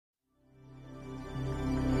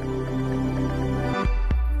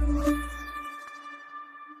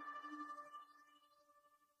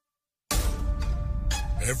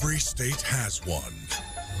Every state has one.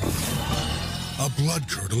 A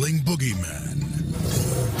blood-curdling boogeyman.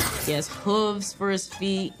 He has hooves for his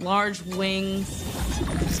feet, large wings.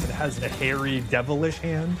 It has a hairy, devilish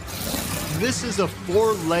hand. This is a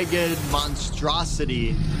four-legged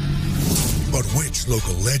monstrosity. But which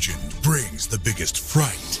local legend brings the biggest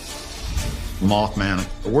fright? Mothman.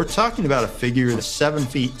 We're talking about a figure that's 7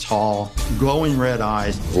 feet tall, glowing red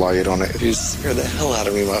eyes. Light on it. It scared the hell out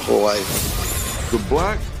of me my whole life. The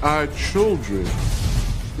black-eyed children,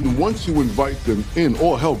 once you invite them in,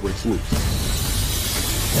 all hell breaks loose.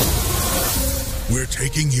 We're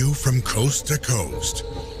taking you from coast to coast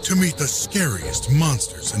to meet the scariest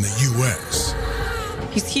monsters in the U.S.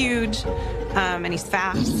 He's huge, and he's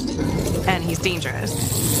fast, and he's dangerous.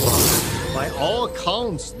 By all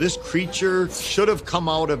accounts, this creature should have come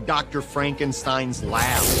out of Dr. Frankenstein's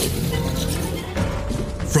lab.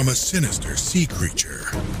 From a sinister sea creature.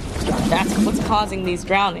 That's what's causing these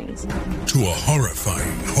drownings. To a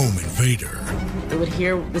horrifying home invader. They would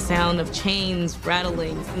hear the sound of chains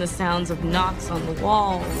rattling and the sounds of knocks on the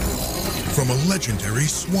walls. From a legendary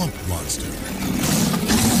swamp monster.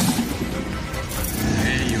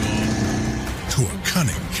 To a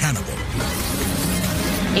cunning cannibal.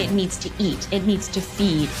 It needs to eat. It needs to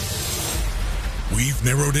feed. We've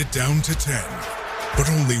narrowed it down to 10, but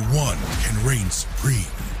only one can reign supreme.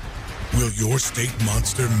 Will your state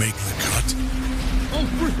monster make the cut?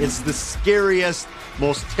 It's the scariest,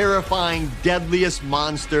 most terrifying, deadliest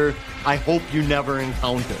monster I hope you never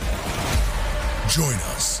encounter. Join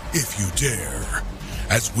us, if you dare,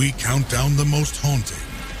 as we count down the most haunting,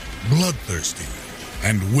 bloodthirsty,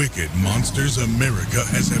 and wicked monsters America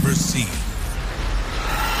has ever seen.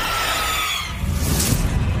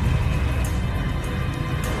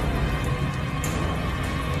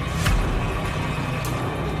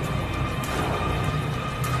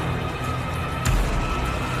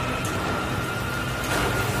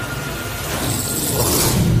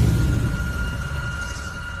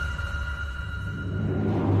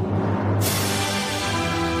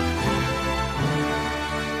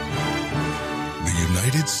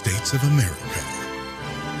 States of America,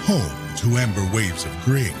 home to amber waves of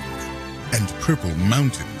grain and purple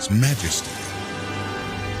mountains' majesty.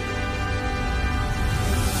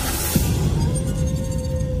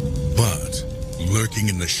 But lurking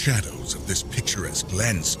in the shadows of this picturesque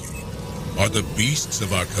landscape are the beasts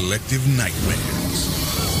of our collective nightmares.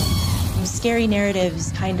 Scary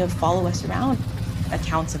narratives kind of follow us around.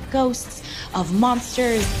 Accounts of ghosts, of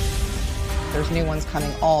monsters. There's new ones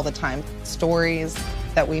coming all the time. Stories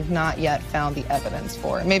that we've not yet found the evidence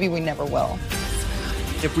for. Maybe we never will.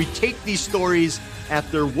 If we take these stories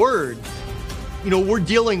at their word, we're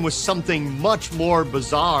dealing with something much more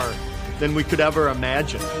bizarre than we could ever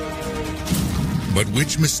imagine. But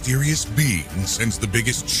which mysterious being sends the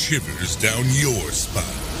biggest shivers down your spine?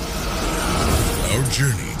 Our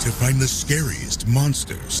journey to find the scariest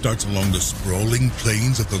monster starts along the sprawling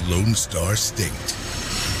plains of the Lone Star State,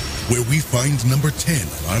 where we find number 10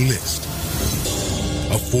 on our list.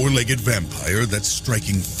 A four-legged vampire that's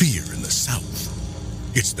striking fear in the South.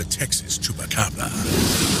 It's the Texas Chupacabra.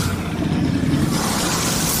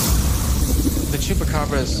 The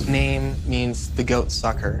Chupacabra's name means the goat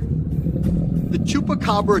sucker. The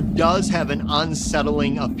Chupacabra does have an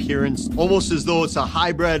unsettling appearance, almost as though it's a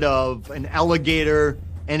hybrid of an alligator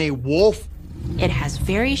and a wolf. It has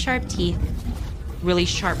very sharp teeth, really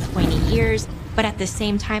sharp pointy ears, but at the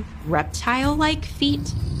same time, reptile-like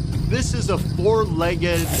feet. This is a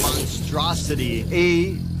four-legged monstrosity,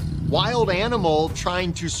 a wild animal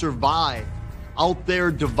trying to survive, out there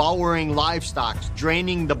devouring livestock,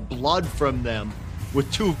 draining the blood from them with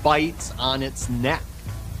 2 bites on its neck.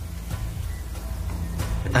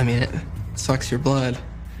 I mean, it sucks your blood.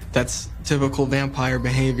 That's typical vampire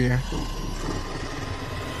behavior.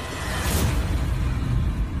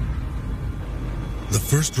 The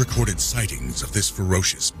first recorded sightings of this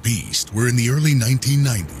ferocious beast were in the early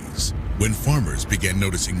 1990s, when farmers began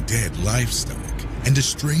noticing dead livestock and a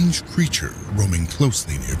strange creature roaming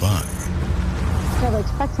closely nearby. Never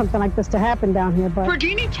expect something like this to happen down here, but... For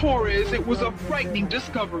Jeannie Torres, it was a frightening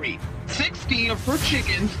discovery. 60 of her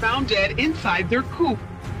chickens found dead inside their coop.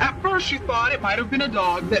 At first, she thought it might have been a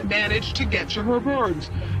dog that managed to get to her birds.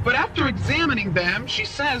 But after examining them, she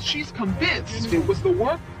says she's convinced it was the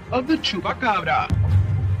work of the Chupacabra.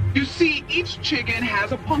 You see, each chicken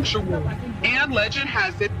has a puncture wound, and legend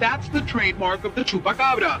has it that's the trademark of the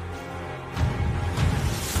Chupacabra.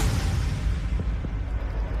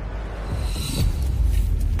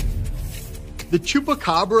 The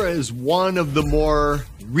Chupacabra is one of the more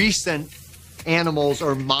recent animals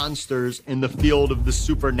or monsters in the field of the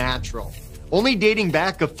supernatural. only dating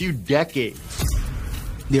back a few decades.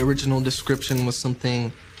 The original description was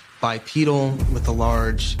something bipedal with a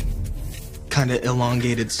large, kind of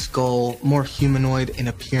elongated skull, more humanoid in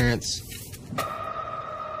appearance.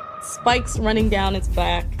 Spikes running down its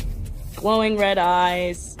back, glowing red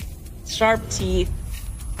eyes, sharp teeth.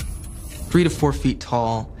 3 to 4 feet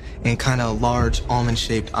tall and kind of large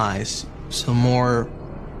almond-shaped eyes, so more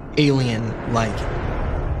alien-like.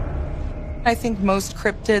 I think most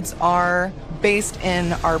cryptids are based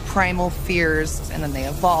in our primal fears, and then they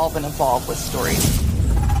evolve and evolve with stories.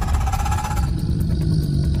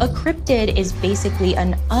 A cryptid is basically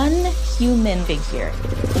an unhuman figure.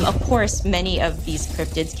 Of course, many of these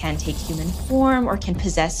cryptids can take human form or can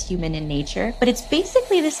possess human in nature, but it's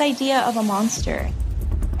basically this idea of a monster.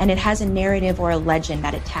 And it has a narrative or a legend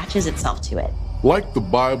that attaches itself to it. Like the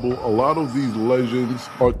Bible, a lot of these legends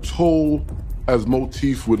are told as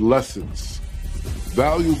motif with lessons,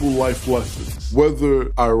 valuable life lessons,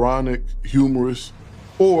 whether ironic, humorous,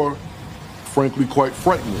 or frankly quite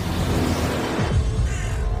frightening.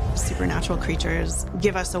 Supernatural creatures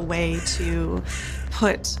give us a way to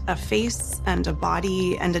put a face and a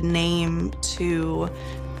body and a name to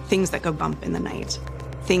things that go bump in the night,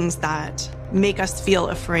 things that make us feel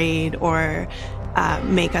afraid or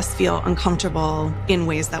make us feel uncomfortable in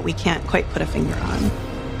ways that we can't quite put a finger on.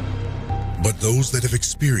 But those that have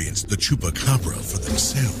experienced the chupacabra for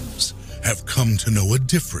themselves have come to know a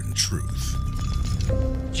different truth.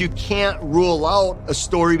 You can't rule out a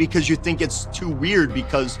story because you think it's too weird,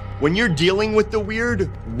 because when you're dealing with the weird,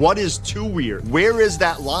 what is too weird? Where is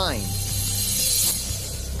that line?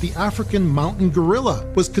 The African mountain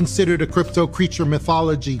gorilla was considered a crypto creature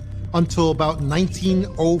mythology until about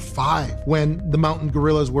 1905, when the mountain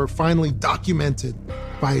gorillas were finally documented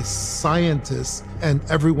by scientists and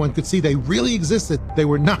everyone could see they really existed. They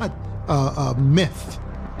were not a myth.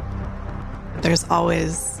 There's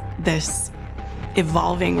always this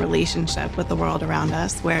evolving relationship with the world around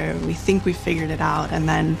us where we think we've figured it out and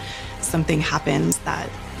then something happens that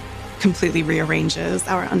completely rearranges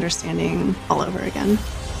our understanding all over again.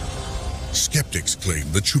 Skeptics claim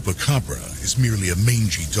the chupacabra is merely a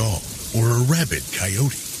mangy dog or a rabid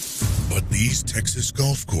coyote. But these Texas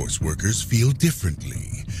golf course workers feel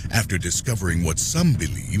differently after discovering what some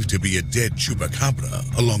believe to be a dead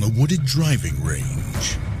chupacabra along a wooded driving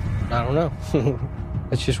range. I don't know.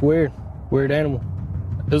 It's just weird. Weird animal.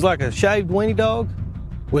 It was like a shaved weenie dog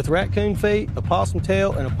with raccoon feet, a possum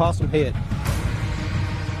tail, and a possum head.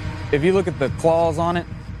 If you look at the claws on it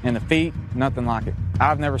and the feet, nothing like it.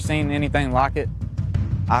 I've never seen anything like it.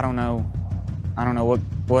 I don't know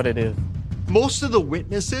what it is. Most of the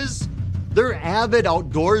witnesses, they're avid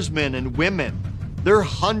outdoorsmen and women. They're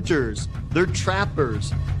hunters, they're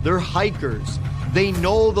trappers, they're hikers. They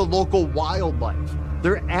know the local wildlife.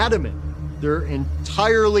 They're adamant. They're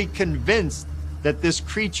entirely convinced that this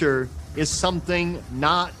creature is something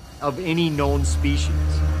not of any known species.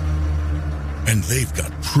 And they've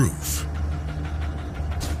got proof.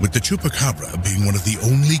 With the chupacabra being one of the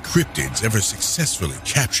only cryptids ever successfully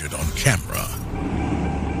captured on camera.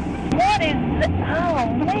 What is that? Oh,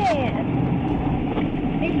 man.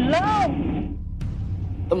 He's low.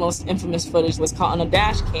 The most infamous footage was caught on a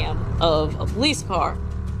dash cam of a police car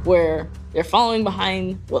where they're following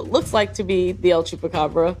behind what looks like to be the El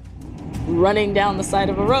Chupacabra running down the side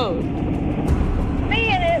of a road.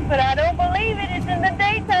 Seeing it, but I don't believe it. It's in the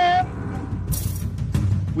daytime.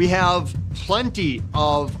 We have plenty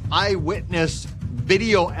of eyewitness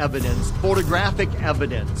video evidence, photographic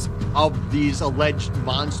evidence of these alleged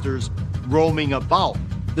monsters roaming about.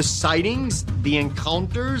 The sightings, the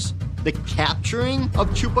encounters, the capturing of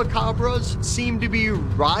chupacabras seem to be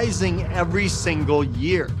rising every single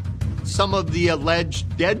year. Some of the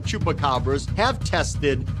alleged dead chupacabras have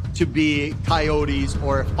tested to be coyotes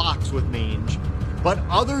or a fox with mange, but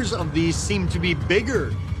others of these seem to be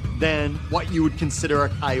bigger than what you would consider a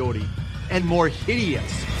coyote and more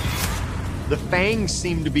hideous. The fangs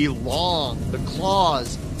seem to be long, the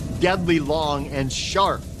claws deadly long and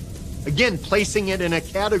sharp. Again, placing it in a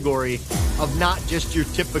category of not just your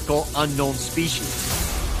typical unknown species.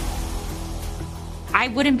 I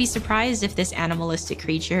wouldn't be surprised if this animalistic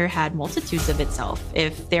creature had multitudes of itself.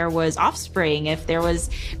 If there was offspring, if there was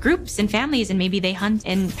groups and families, and maybe they hunt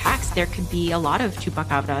in packs, there could be a lot of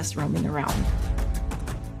chupacabras roaming around.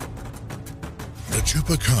 The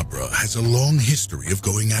chupacabra has a long history of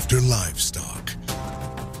going after livestock.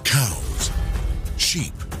 Cows,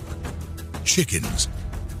 sheep, chickens,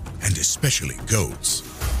 and especially goats.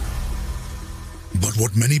 But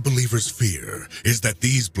what many believers fear is that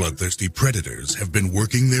these bloodthirsty predators have been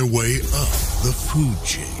working their way up the food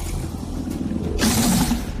chain.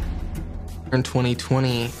 In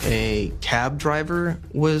 2020, a cab driver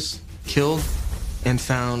was killed and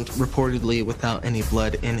found reportedly without any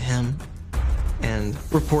blood in him. And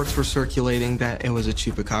reports were circulating that it was a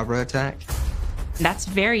chupacabra attack. That's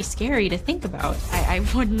very scary to think about. I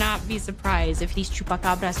would not be surprised if these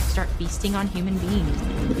chupacabras start feasting on human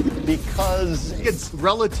beings. Because it's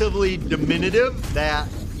relatively diminutive that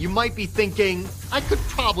you might be thinking, I could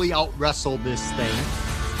probably out-wrestle this thing.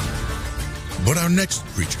 But our next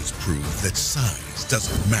creatures prove that size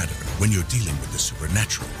doesn't matter when you're dealing with the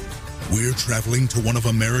supernatural. We're traveling to one of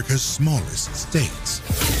America's smallest states,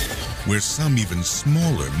 where some even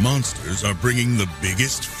smaller monsters are bringing the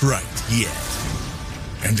biggest fright yet.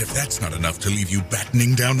 And if that's not enough to leave you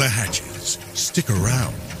battening down the hatches, stick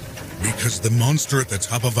around, because the monster at the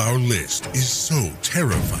top of our list is so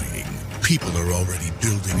terrifying, people are already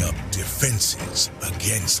building up defenses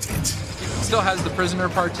against it. Still has the prisoner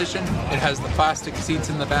partition, it has the plastic seats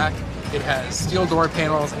in the back, it has steel door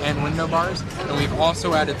panels and window bars, and we've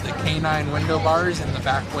also added the canine window bars in the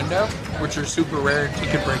back window, which are super rare. You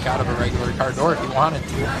could break out of a regular car door if you wanted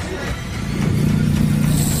to.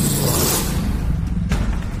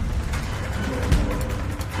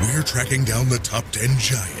 We're tracking down the top 10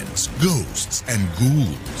 giants, ghosts, and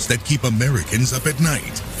ghouls that keep Americans up at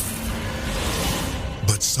night.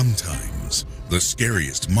 But sometimes, the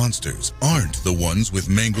scariest monsters aren't the ones with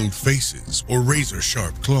mangled faces or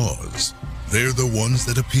razor-sharp claws. They're the ones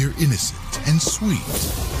that appear innocent and sweet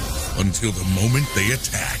until the moment they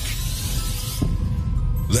attack.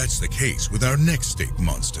 That's the case with our next state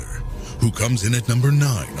monster, who comes in at number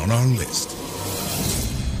 9 on our list.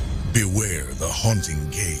 Beware the haunting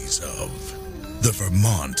gaze of the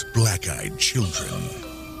Vermont black-eyed children.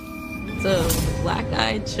 So,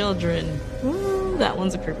 black-eyed children. Ooh, that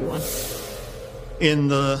one's a creepy one. In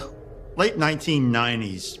the late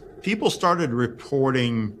 1990s, people started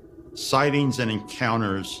reporting sightings and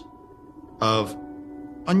encounters of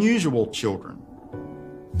unusual children.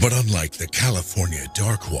 But unlike the California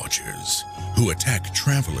Dark Watchers, who attack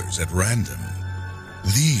travelers at random,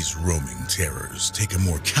 these roaming terrors take a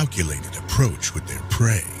more calculated approach with their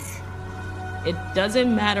prey. It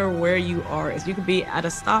doesn't matter where you are. You could be at a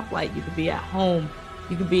stoplight, you could be at home,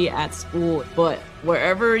 you could be at school, but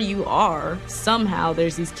wherever you are, somehow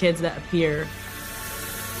there's these kids that appear.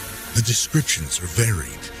 The descriptions are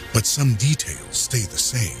varied, but some details stay the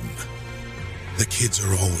same. The kids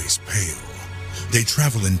are always pale. They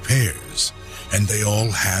travel in pairs, and they all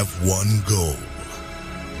have one goal.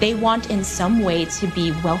 They want in some way to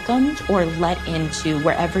be welcomed or let into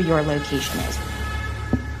wherever your location is.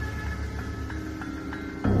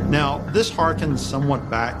 Now, this harkens somewhat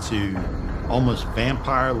back to almost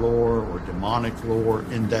vampire lore or demonic lore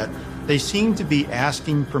in that they seem to be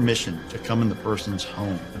asking permission to come in the person's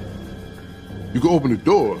home. You can open the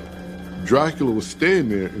door. Dracula will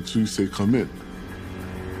stand there until you say, come in.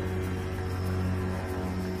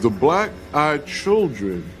 The black-eyed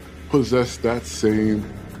children possess that same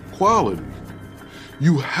quality.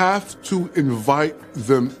 You have to invite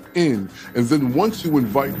them in, and then once you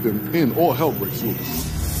invite them in, all hell breaks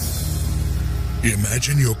loose.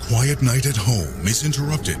 Imagine your quiet night at home is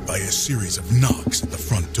interrupted by a series of knocks at the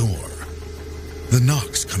front door. The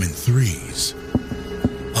knocks come in threes,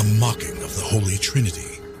 a mocking of the Holy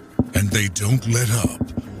Trinity, and they don't let up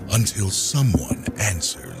until someone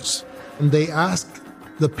answers. And they ask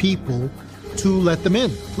the people to let them in.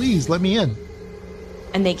 Please, let me in.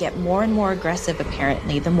 And they get more and more aggressive,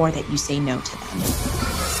 apparently, the more that you say no to them.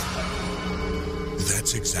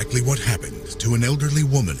 That's exactly what happened to an elderly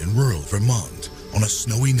woman in rural Vermont on a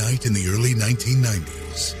snowy night in the early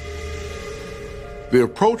 1990s. They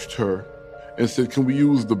approached her and said, can we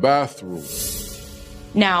use the bathroom?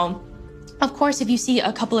 Now, of course, if you see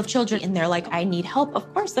a couple of children in there like, I need help,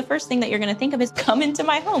 of course, the first thing that you're going to think of is, come into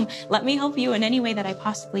my home. Let me help you in any way that I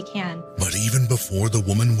possibly can. But even before the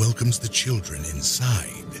woman welcomes the children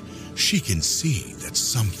inside, she can see that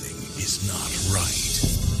something is not right.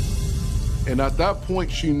 And at that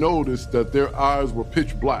point, she noticed that their eyes were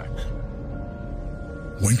pitch black.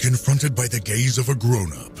 When confronted by the gaze of a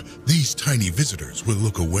grown-up, these tiny visitors will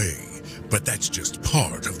look away, but that's just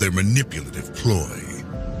part of their manipulative ploy.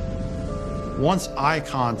 Once eye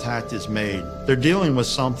contact is made, they're dealing with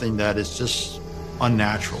something that is just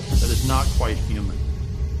unnatural, that is not quite human.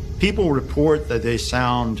 People report that they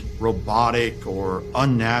sound robotic or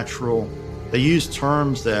unnatural. They use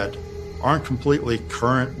terms that aren't completely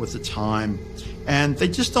current with the time, and they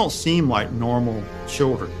just don't seem like normal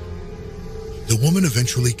children. The woman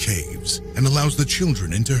eventually caves and allows the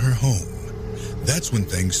children into her home. That's when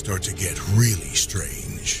things start to get really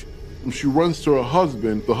strange. When she runs to her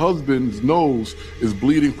husband, the husband's nose is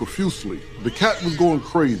bleeding profusely. The cat was going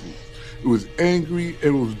crazy. It was angry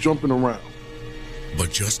and it was jumping around. But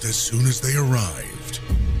just as soon as they arrived,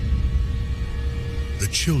 the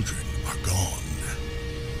children are gone.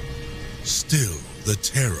 Still, the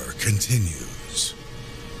terror continues.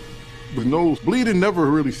 The nose bleeding never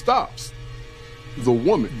really stops. The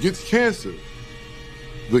woman gets cancer.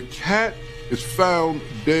 The cat is found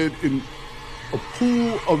dead in a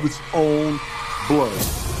pool of its own blood.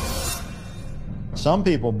 Some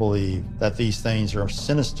people believe that these things are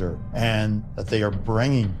sinister and that they are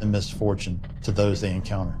bringing the misfortune to those they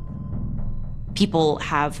encounter. People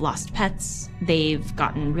have lost pets. They've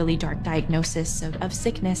gotten really dark diagnosis of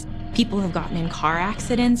sickness. People have gotten in car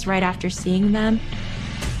accidents right after seeing them.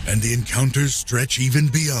 And the encounters stretch even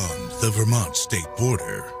beyond the Vermont state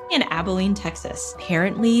border. In Abilene, Texas,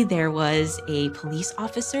 apparently there was a police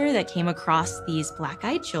officer that came across these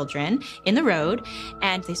black-eyed children in the road,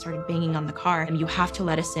 and they started banging on the car, and you have to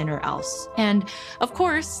let us in or else. And of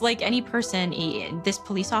course, like any person, this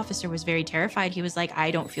police officer was very terrified. He was like,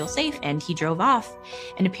 I don't feel safe, and he drove off.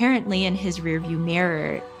 And apparently in his rearview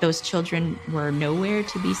mirror, those children were nowhere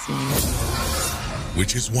to be seen.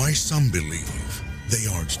 Which is why some believe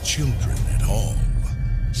they aren't children at all.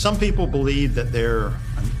 Some people believe that they're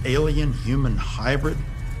an alien-human hybrid.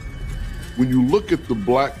 When you look at the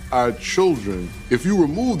black-eyed children, if you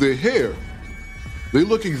remove their hair, they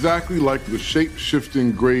look exactly like the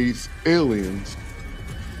shape-shifting Gray's aliens.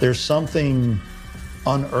 There's something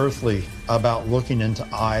unearthly about looking into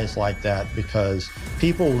eyes like that, because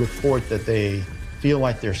people report that they feel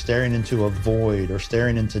like they're staring into a void or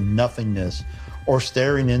staring into nothingness or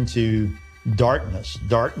staring into darkness.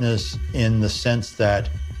 Darkness in the sense that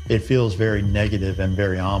it feels very negative and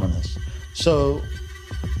very ominous. So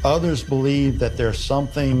others believe that there's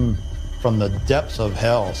something from the depths of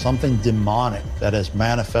hell, something demonic that has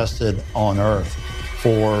manifested on earth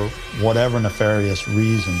for whatever nefarious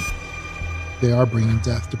reason. They are bringing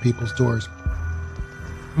death to people's doors.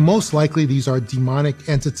 Most likely these are demonic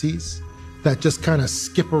entities that just kind of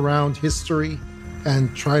skip around history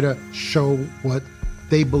and try to show what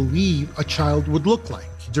they believe a child would look like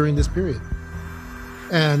during this period.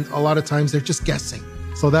 And a lot of times they're just guessing.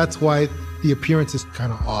 So that's why the appearance is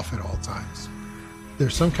kind of off at all times.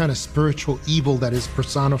 There's some kind of spiritual evil that is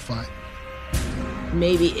personified.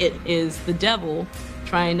 Maybe it is the devil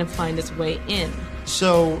trying to find its way in.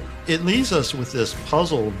 So it leaves us with this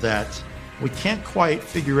puzzle that we can't quite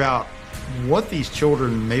figure out what these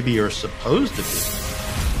children maybe are supposed to be.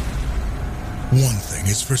 One thing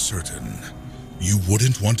is for certain. You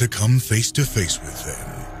wouldn't want to come face to face with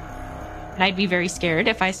them. And I'd be very scared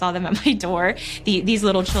if I saw them at my door, these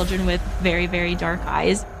little children with very, very dark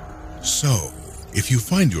eyes. So, if you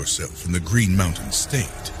find yourself in the Green Mountain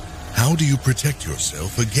State, how do you protect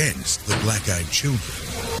yourself against the black-eyed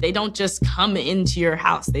children? They don't just come into your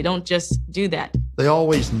house. They don't just do that. They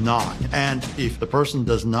always knock. And if the person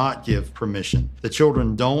does not give permission, the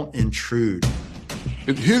children don't intrude.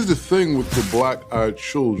 And here's the thing with the black-eyed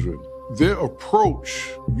children. Their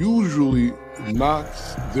approach usually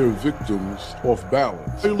knocks their victims off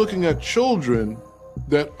balance. They're looking at children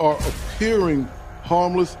that are appearing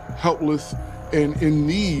harmless, helpless, and in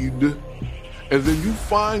need, and then you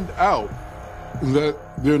find out that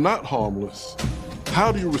they're not harmless.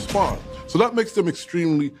 How do you respond? So that makes them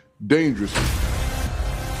extremely dangerous.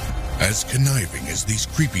 As conniving as these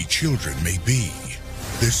creepy children may be,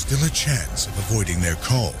 there's still a chance of avoiding their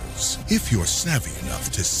calls if you're savvy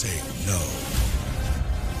enough to say no.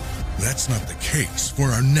 That's not the case for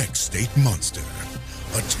our next state monster,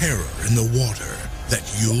 a terror in the water that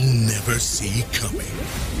you'll never see coming.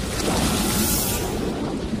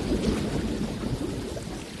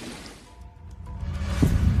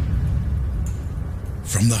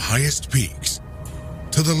 From the highest peaks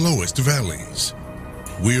to the lowest valleys,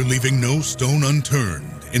 we're leaving no stone unturned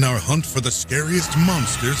in our hunt for the scariest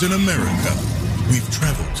monsters in America. We've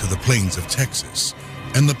traveled to the plains of Texas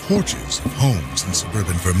and the porches of homes in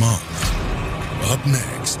suburban Vermont. Up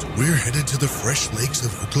next, we're headed to the fresh lakes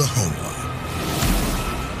of Oklahoma,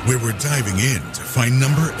 where we're diving in to find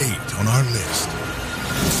number 8 on our list.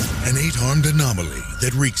 An 8-armed anomaly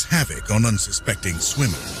that wreaks havoc on unsuspecting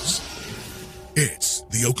swimmers. It's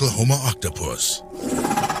the Oklahoma octopus.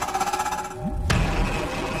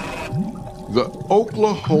 The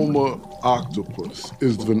Oklahoma octopus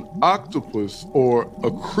is an octopus or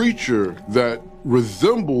a creature that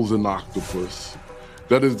resembles an octopus,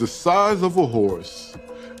 that is the size of a horse,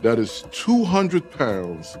 that is 200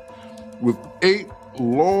 pounds, with 8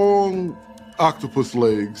 long octopus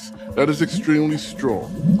legs, that is extremely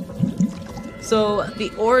strong. So the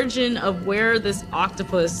origin of where this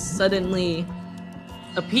octopus suddenly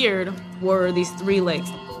appeared were these 3 lakes,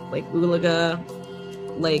 Lake Ulaga,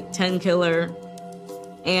 Lake Tenkiller,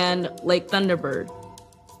 and Lake Thunderbird.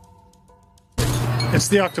 It's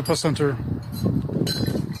the octopus hunter.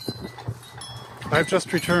 I've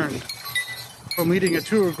just returned from leading a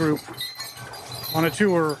tour group on a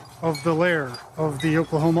tour of the lair of the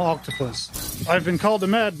Oklahoma octopus. I've been called a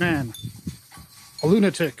madman, a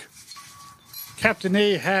lunatic, Captain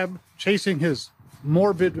Ahab chasing his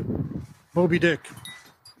morbid Moby Dick.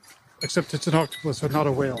 Except it's an octopus and not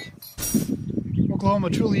a whale. Oklahoma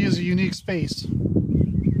truly is a unique space.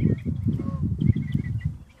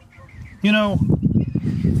 You know,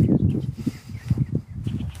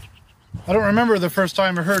 I don't remember the first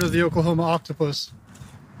time I heard of the Oklahoma octopus.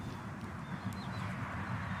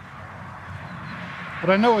 But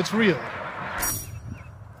I know it's real.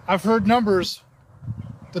 I've heard numbers.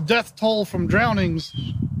 The death toll from drownings,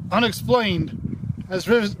 unexplained, has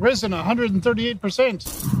risen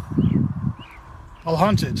 138%. I'll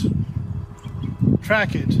hunt it,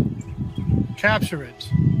 track it, capture it,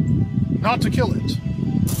 not to kill it,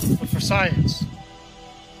 but for science.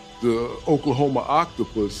 The Oklahoma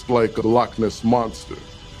octopus, like the Loch Ness monster.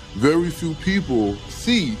 Very few people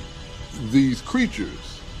see these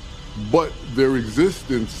creatures, but their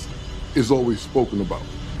existence is always spoken about.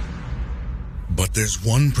 But there's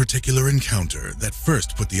one particular encounter that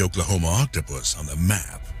first put the Oklahoma octopus on the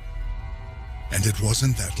map. And it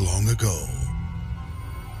wasn't that long ago.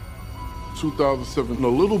 2007, a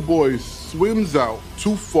little boy swims out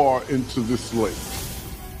too far into this lake.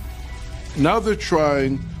 Now they're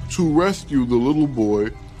trying to rescue the little boy,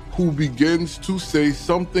 who begins to say,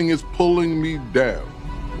 "Something is pulling me down."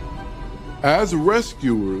 As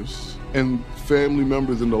rescuers and family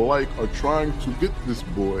members and the like are trying to get this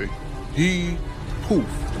boy, he poofed,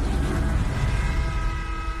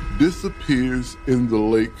 disappears in the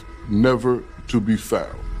lake, never to be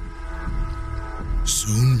found.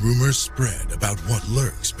 Soon rumors spread about what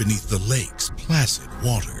lurks beneath the lake's placid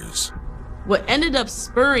waters. What ended up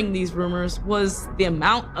spurring these rumors was the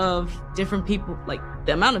amount of different people, like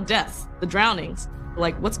the amount of deaths, the drownings,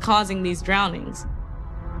 like what's causing these drownings.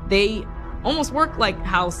 They almost work like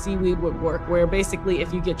how seaweed would work, where basically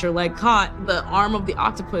if you get your leg caught, the arm of the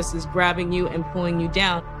octopus is grabbing you and pulling you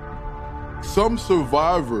down. Some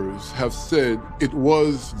survivors have said it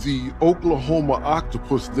was the Oklahoma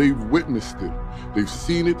octopus. They've witnessed it. They've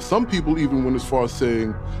seen it. Some people even went as far as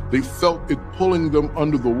saying they felt it pulling them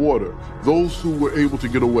under the water, those who were able to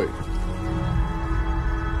get away.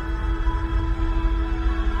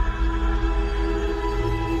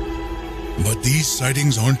 But these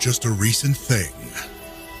sightings aren't just a recent thing.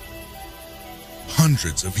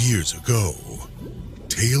 Hundreds of years ago,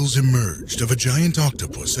 tales emerged of a giant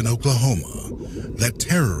octopus in Oklahoma that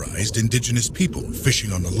terrorized indigenous people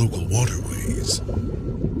fishing on the local waterways.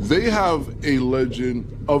 They have a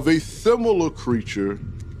legend of a similar creature,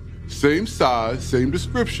 same size, same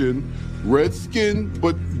description, red skin,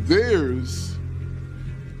 but theirs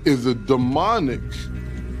is a demonic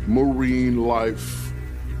marine life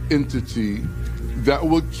entity that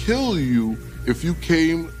would kill you if you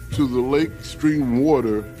came to the lake stream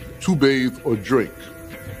water to bathe or drink.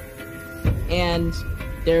 And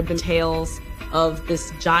there have been tales of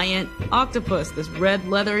this giant octopus, this red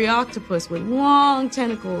leathery octopus with long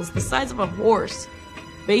tentacles the size of a horse,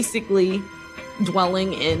 basically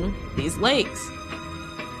dwelling in these lakes.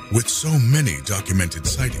 With so many documented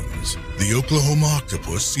sightings, the Oklahoma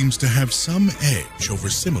octopus seems to have some edge over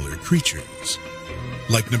similar creatures,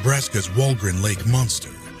 like Nebraska's Walgren Lake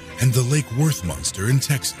monster and the Lake Worth monster in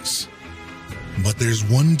Texas. But there's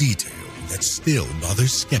one detail that still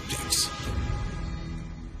bothers skeptics.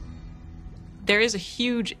 There is a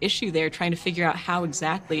huge issue there trying to figure out how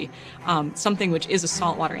exactly something which is a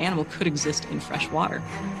saltwater animal could exist in fresh water.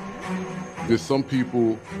 There's some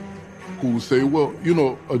people who say, well, you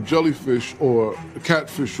know, a jellyfish or a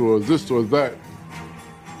catfish or this or that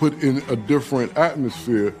put in a different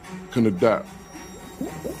atmosphere can adapt.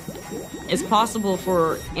 It's possible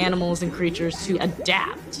for animals and creatures to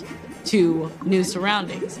adapt to new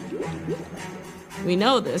surroundings. We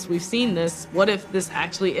know this, we've seen this. What if this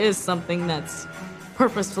actually is something that's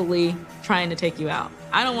purposefully trying to take you out?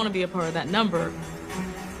 I don't want to be a part of that number.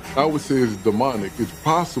 I would say it's demonic. It's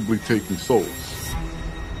possibly taking souls.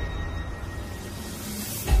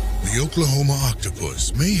 The Oklahoma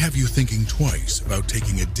octopus may have you thinking twice about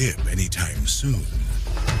taking a dip anytime soon.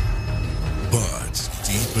 But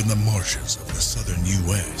deep in the marshes of the southern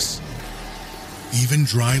U.S., even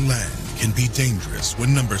dry land can be dangerous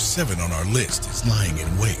when number 7 on our list is lying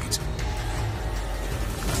in wait.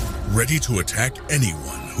 ready to attack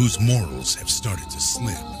anyone whose morals have started to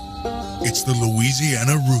slip. It's the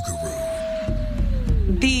Louisiana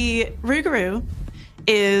Rougarou. The Rougarou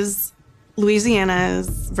is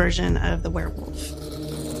Louisiana's version of the werewolf.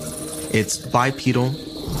 It's bipedal,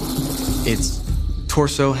 it's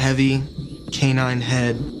torso heavy, canine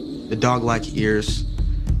head, the dog-like ears,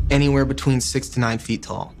 anywhere between 6 to 9 feet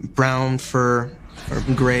tall. Brown fur or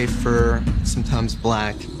gray fur, sometimes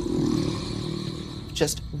black.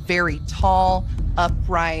 Just very tall,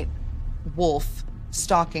 upright wolf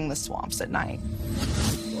stalking the swamps at night.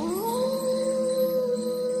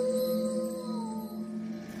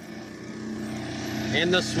 In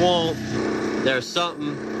the swamp, there's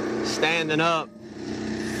something standing up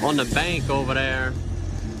on the bank over there.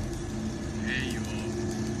 There you are.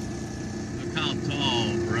 Look how tall,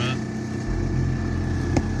 bruh.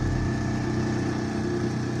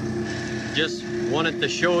 Just wanted to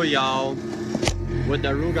show y'all what the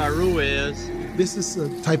Rougarou is. This is a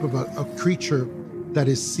type of a creature that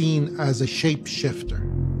is seen as a shapeshifter.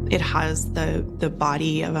 It has the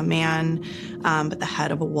body of a man, but the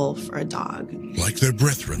head of a wolf or a dog. Like their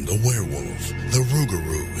brethren, the werewolf, the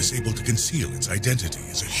Rougarou is able to conceal its identity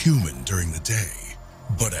as a human during the day.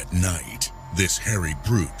 But at night, this hairy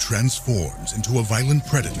brute transforms into a violent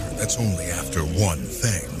predator that's only after one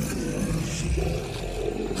thing: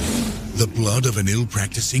 the blood of an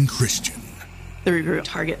ill-practicing Christian. The Rougarou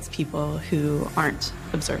targets people who aren't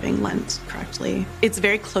observing Lent correctly. It's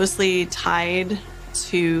very closely tied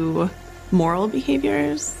to moral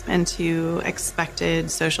behaviors and to expected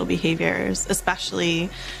social behaviors, especially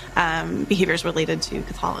behaviors related to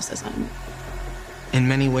Catholicism. In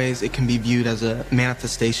many ways, it can be viewed as a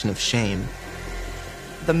manifestation of shame.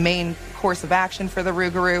 The main course of action for the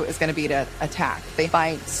Rougarou is going to be to attack. They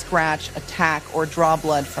bite, scratch, attack, or draw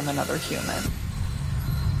blood from another human.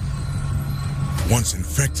 Once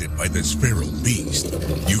infected by this feral beast,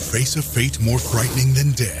 you face a fate more frightening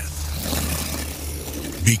than death: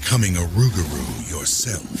 becoming a Rougarou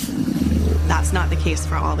yourself. That's not the case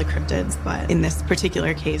for all the cryptids, but in this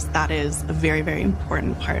particular case, that is a very, very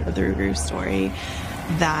important part of the Rougarou story,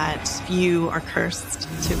 that you are cursed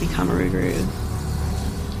to become a Rougarou.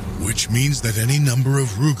 Which means that any number of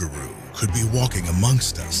Rougarou could be walking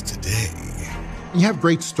amongst us today. You have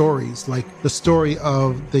great stories, like the story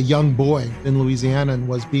of the young boy in Louisiana and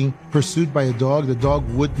was being pursued by a dog. The dog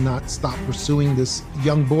would not stop pursuing this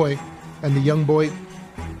young boy, and the young boy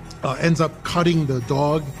ends up cutting the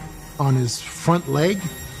dog on his front leg.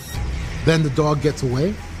 Then the dog gets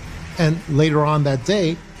away, and later on that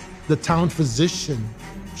day, the town physician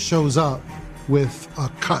shows up with a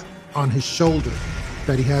cut on his shoulder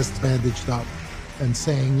that he has bandaged up and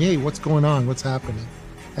saying, "Hey, what's going on? What's happening?"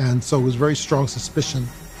 And so it was very strong suspicion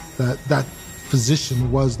that that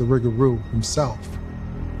physician was the Rougarou himself.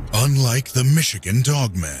 Unlike the Michigan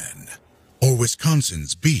Dogman or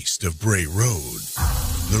Wisconsin's Beast of Bray Road,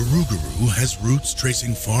 the Rougarou has roots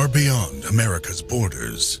tracing far beyond America's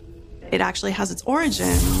borders. It actually has its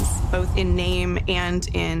origins, both in name and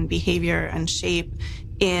in behavior and shape,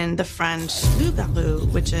 in the French loup-garou,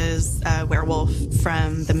 which is a werewolf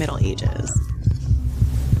from the Middle Ages.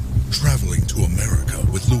 Traveling to America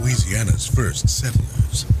with Louisiana's first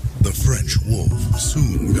settlers, the French wolf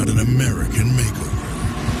soon got an American makeover.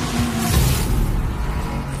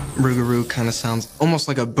 Rougarou kind of sounds almost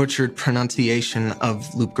like a butchered pronunciation of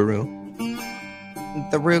loup-garou.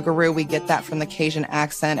 The Rougarou, we get that from the Cajun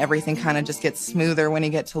accent. Everything kind of just gets smoother when you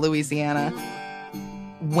get to Louisiana.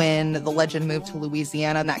 When the legend moved to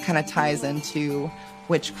Louisiana, that kind of ties into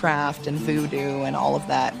witchcraft and voodoo and all of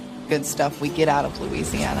that good stuff we get out of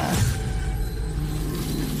Louisiana.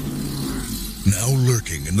 Now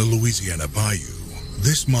lurking in the Louisiana bayou,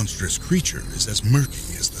 this monstrous creature is as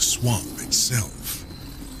murky as the swamp itself.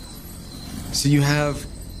 So you have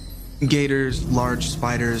gators, large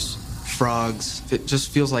spiders, frogs. It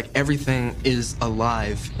just feels like everything is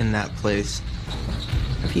alive in that place.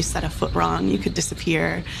 If you set a foot wrong, you could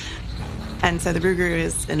disappear. And so the Rougarou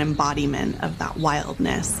is an embodiment of that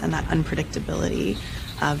wildness and that unpredictability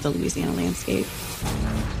of the Louisiana landscape.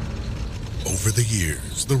 Over the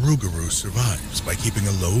years, the Rougarou survives by keeping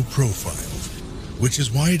a low profile, which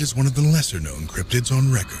is why it is one of the lesser-known cryptids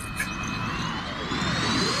on record.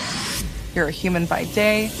 You're a human by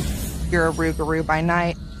day, you're a Rougarou by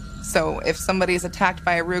night. So if somebody's attacked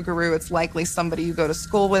by a Rougarou, it's likely somebody you go to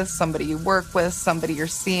school with, somebody you work with, somebody you're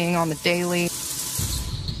seeing on the daily.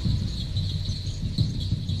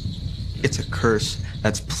 It's a curse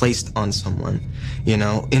that's placed on someone. You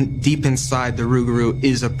know, deep inside, the Rougarou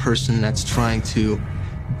is a person that's trying to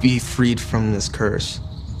be freed from this curse.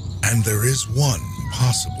 And there is one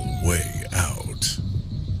possible way out.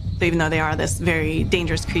 Even though they are this very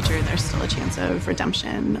dangerous creature, there's still a chance of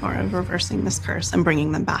redemption or of reversing this curse and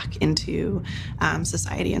bringing them back into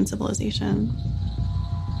society and civilization.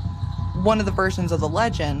 One of the versions of the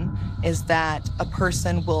legend is that a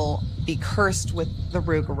person will be cursed with the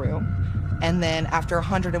rougarou, and then after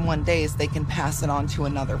 101 days, they can pass it on to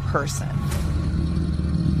another person.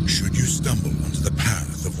 Should you stumble onto the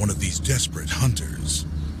path of one of these desperate hunters,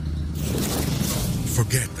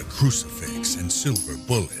 forget the crucifix and silver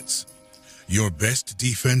bullets. Your best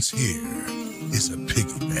defense here is a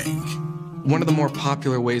piggy bank. One of the more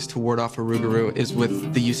popular ways to ward off a rougarou is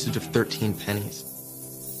with the usage of 13 pennies.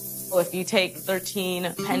 Well, if you take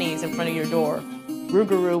 13 pennies in front of your door,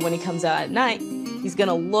 rougarou, when he comes out at night, he's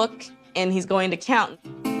gonna look and he's going to count.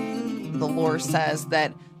 The lore says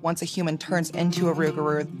that once a human turns into a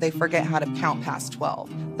rougarou, they forget how to count past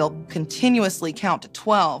 12. They'll continuously count to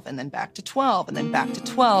 12, and then back to 12, and then back to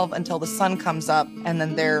 12 until the sun comes up, and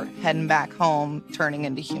then they're heading back home, turning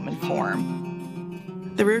into human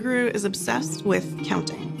form. The rougarou is obsessed with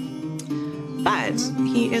counting, but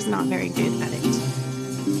he is not very good at it.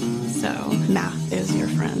 So math is your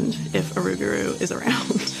friend if a rougarou is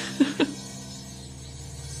around.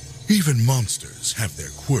 Even monsters have their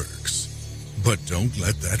quirks. But don't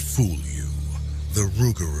let that fool you. The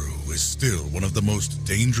rougarou is still one of the most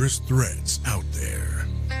dangerous threats out there.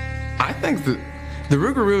 I think that the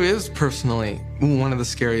rougarou is personally one of the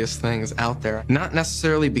scariest things out there. Not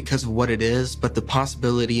necessarily because of what it is, but the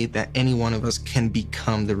possibility that any one of us can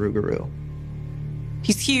become the rougarou.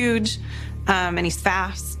 He's huge, and he's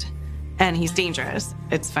fast, and he's dangerous.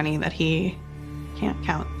 It's funny that he can't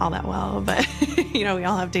count all that well, but we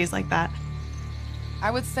all have days like that. I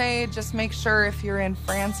would say just make sure if you're in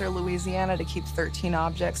France or Louisiana to keep 13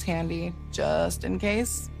 objects handy, just in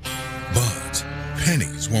case. But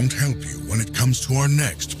pennies won't help you when it comes to our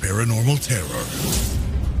next paranormal terror.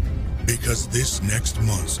 Because this next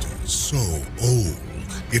monster is so old,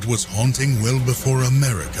 it was haunting well before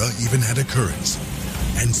America even had a currency.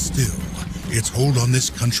 And still, its hold on this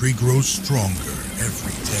country grows stronger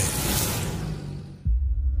every day.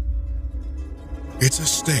 It's a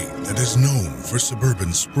state that is known for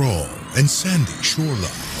suburban sprawl and sandy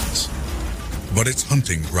shorelines. But its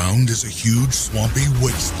hunting ground is a huge swampy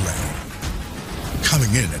wasteland.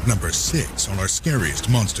 Coming in at number 6 on our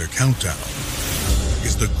scariest monster countdown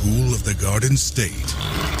is the ghoul of the Garden State.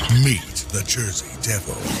 Meet the Jersey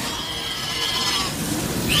Devil.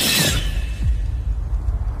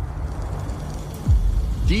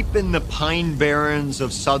 Deep in the pine barrens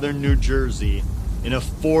of southern New Jersey, in a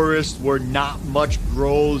forest where not much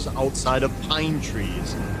grows outside of pine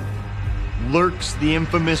trees, lurks the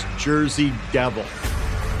infamous Jersey Devil.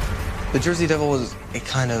 The Jersey Devil is a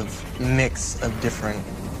kind of mix of different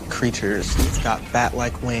creatures. It's got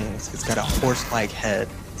bat-like wings, it's got a horse-like head,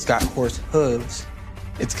 it's got horse hooves,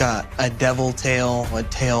 it's got a devil tail, a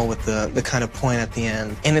tail with the kind of point at the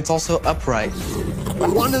end, and it's also upright.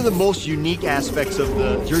 One of the most unique aspects of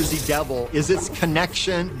the Jersey Devil is its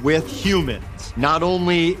connection with humans. Not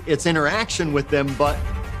only its interaction with them, but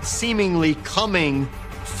seemingly coming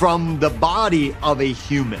from the body of a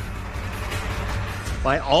human.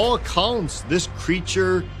 By all accounts, this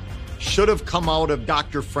creature should have come out of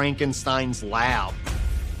Dr. Frankenstein's lab.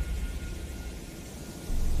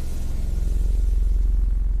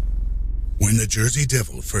 When the Jersey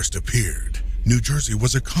Devil first appeared, New Jersey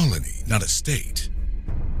was a colony, not a state.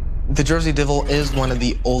 The Jersey Devil is one of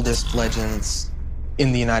the oldest legends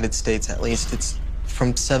in the United States, at least. It's from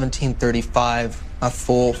 1735, a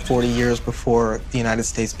full 40 years before the United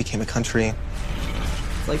States became a country.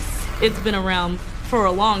 It's been around for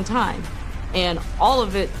a long time, and all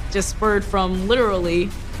of it just spurred from literally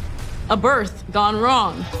a birth gone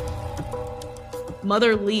wrong.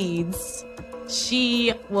 Mother Leeds,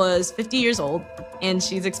 she was 50 years old, and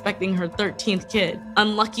she's expecting her 13th kid.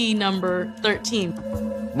 Unlucky number 13.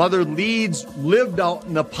 Mother Leeds lived out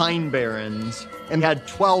in the Pine Barrens and had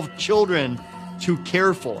 12 children to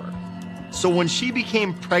care for. So when she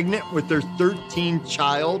became pregnant with her 13th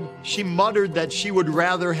child, she muttered that she would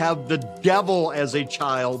rather have the devil as a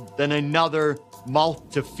child than another mouth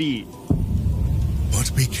to feed. But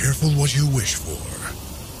be careful what you wish for.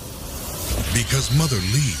 Because Mother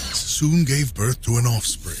Leeds soon gave birth to an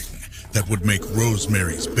offspring that would make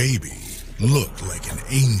Rosemary's baby look like an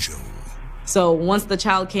angel. So once the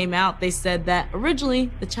child came out, they said that originally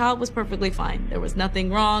the child was perfectly fine. There was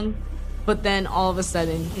nothing wrong. But then all of a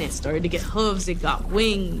sudden, it started to get hooves, it got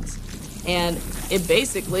wings, and it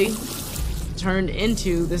basically turned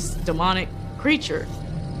into this demonic creature.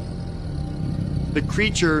 The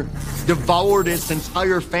creature devoured its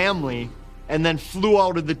entire family and then flew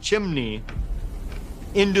out of the chimney.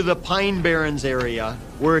 into the Pine Barrens area,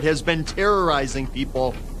 where it has been terrorizing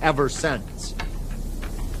people ever since.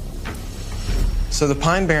 So the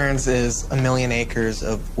Pine Barrens is 1 million acres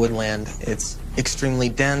of woodland. It's extremely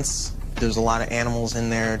dense. There's a lot of animals in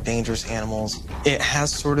there, dangerous animals. It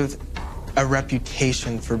has sort of a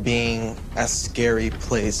reputation for being a scary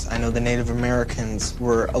place. I know the Native Americans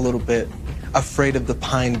were a little bit afraid of the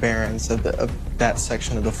Pine Barrens, of that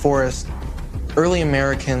section of the forest. Early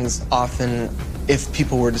Americans often, if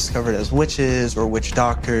people were discovered as witches or witch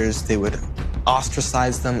doctors, they would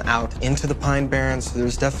ostracize them out into the Pine Barrens. So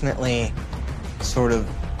there's definitely sort of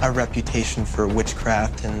a reputation for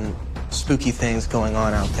witchcraft and spooky things going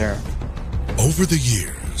on out there. Over the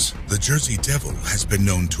years, the Jersey Devil has been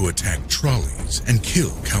known to attack trolleys and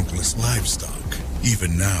kill countless livestock.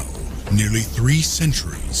 Even now, nearly 3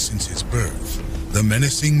 centuries since his birth, the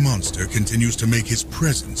menacing monster continues to make his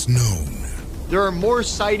presence known. There are more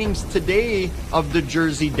sightings today of the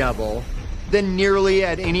Jersey Devil than nearly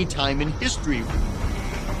at any time in history.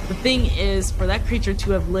 The thing is, for that creature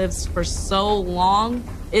to have lived for so long,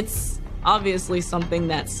 it's obviously something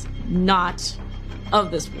that's not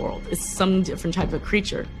of this world. It's some different type of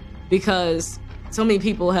creature, because so many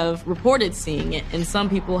people have reported seeing it, and some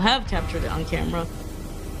people have captured it on camera.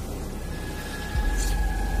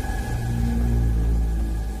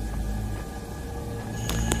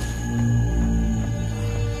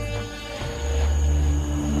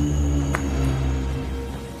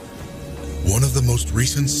 One of the most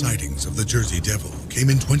recent sightings of the Jersey Devil came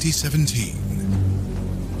in 2017.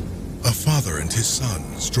 A father and his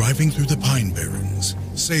sons, driving through the Pine Barrens,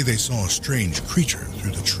 say they saw a strange creature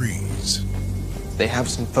through the trees. They have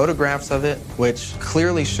some photographs of it, which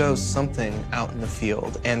clearly shows something out in the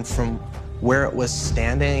field. And from where it was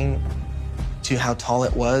standing to how tall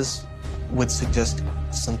it was, would suggest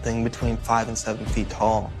something between 5 and 7 feet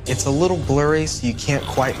tall. It's a little blurry, so you can't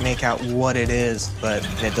quite make out what it is, but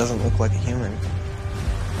it doesn't look like a human.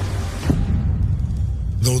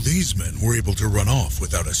 Though these men were able to run off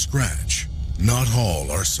without a scratch, not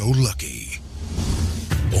all are so lucky.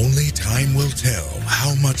 Only time will tell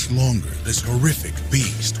how much longer this horrific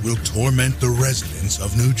beast will torment the residents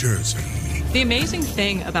of New Jersey. The amazing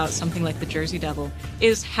thing about something like the Jersey Devil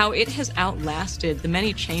is how it has outlasted the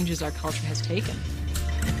many changes our culture has taken.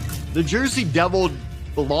 The Jersey Devil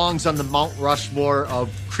belongs on the Mount Rushmore of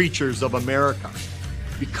creatures of America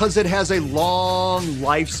because it has a long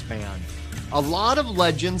lifespan. A lot of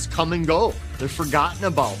legends come and go. They're forgotten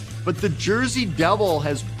about. But the Jersey Devil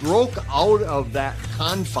has broke out of that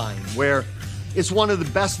confine where it's one of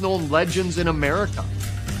the best known legends in America.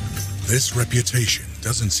 This reputation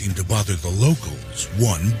doesn't seem to bother the locals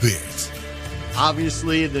one bit.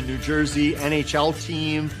 Obviously, the New Jersey NHL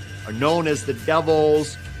team are known as the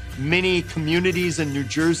Devils. Many communities in New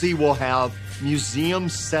Jersey will have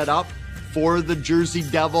museums set up for the Jersey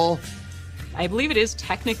Devil. I believe it is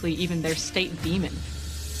technically even their state demon.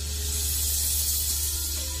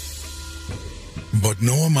 But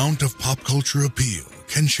no amount of pop culture appeal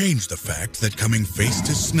can change the fact that coming face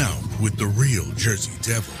to snout with the real Jersey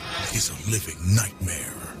Devil is a living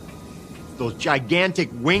nightmare. Those gigantic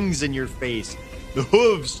wings in your face, the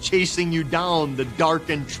hooves chasing you down the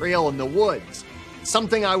darkened trail in the woods.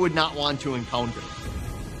 Something I would not want to encounter.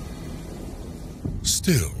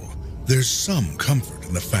 Still, there's some comfort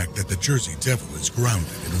in the fact that the Jersey Devil is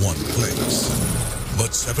grounded in one place.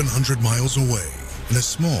 But 700 miles away, in a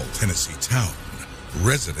small Tennessee town,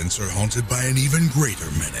 residents are haunted by an even greater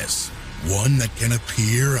menace, one that can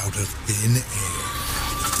appear out of thin air.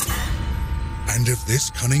 And if this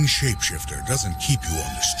cunning shapeshifter doesn't keep you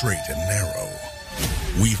on the straight and narrow,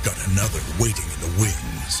 we've got another waiting in the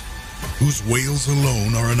wings, whose wails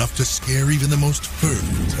alone are enough to scare even the most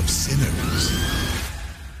fervent of sinners.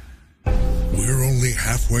 We're only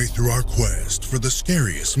halfway through our quest for the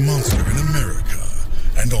scariest monster in America,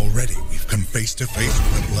 and already we've come face to face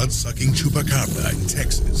with the blood-sucking chupacabra in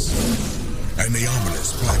Texas and the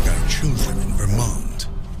ominous black-eyed children in Vermont.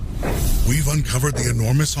 We've uncovered the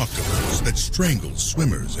enormous octopus that strangles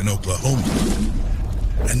swimmers in Oklahoma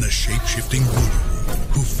and the shape-shifting voodoo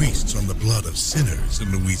who feasts on the blood of sinners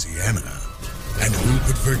in Louisiana. And who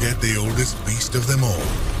could forget the oldest beast of them all,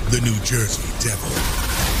 the New Jersey Devil?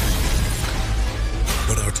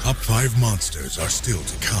 But our top 5 monsters are still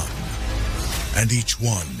to come, and each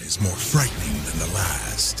one is more frightening than the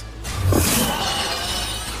last.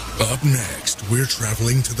 Up next, we're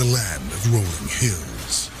traveling to the land of rolling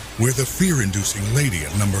hills, where the fear-inducing lady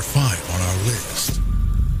at number 5 on our list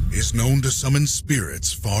is known to summon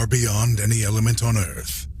spirits far beyond any element on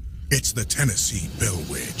Earth. It's the Tennessee Bell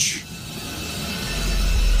Witch.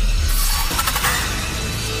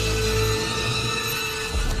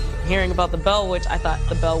 hearing about the Bell Witch, I thought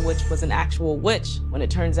the Bell Witch was an actual witch, when it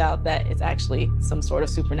turns out that it's actually some sort of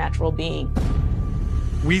supernatural being.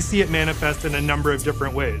 We see it manifest in a number of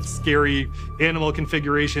different ways. Scary animal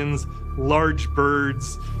configurations, large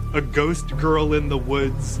birds, a ghost girl in the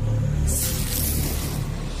woods.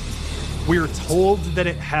 We're told that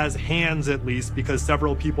it has hands, at least, because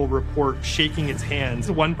several people report shaking its hands.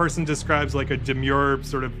 One person describes like a demure,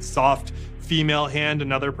 sort of soft female hand.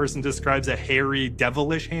 Another person describes a hairy,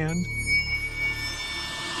 devilish hand.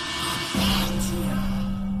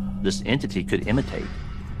 This entity could imitate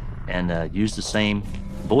and use the same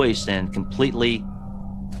voice and completely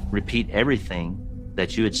repeat everything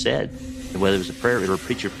that you had said, whether it was a prayer, it would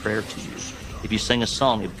repeat your prayer to you. If you sing a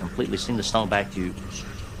song, it would completely sing the song back to you,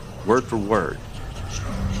 word for word.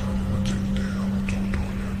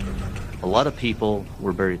 A lot of people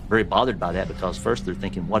were very, very bothered by that because first they're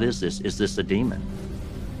thinking, what is this? Is this a demon?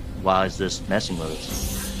 Why is this messing with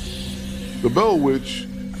us? The Bell Witch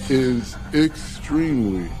is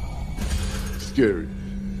extremely scary,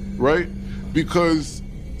 right? Because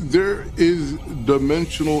there is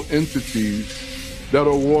dimensional entities that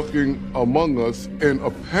are walking among us and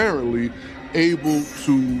apparently able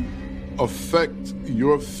to affect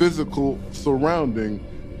your physical surrounding,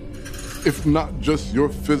 if not just your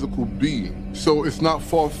physical being. So it's not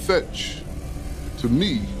far-fetched to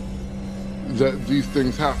me that these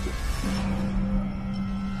things happen.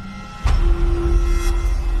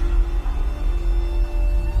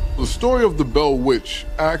 The story of the Bell Witch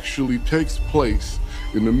actually takes place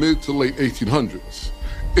in the mid to late 1800s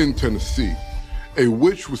in Tennessee. A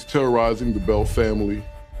witch was terrorizing the Bell family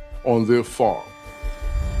on their farm.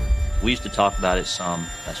 We used to talk about it some,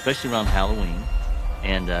 especially around Halloween.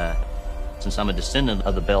 And since I'm a descendant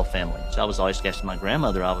of the Bell family, so I was always asking my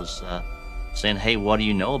grandmother, I was saying, hey, what do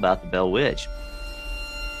you know about the Bell Witch?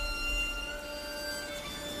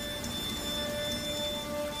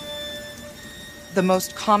 The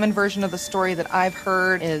most common version of the story that I've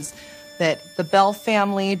heard is that the Bell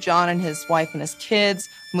family, John and his wife and his kids,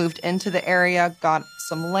 moved into the area, got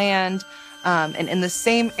some land, and in the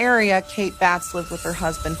same area, Kate Batts lived with her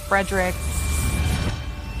husband, Frederick.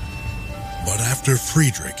 But after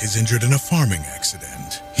Friedrich is injured in a farming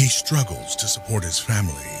accident, he struggles to support his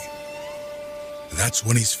family. That's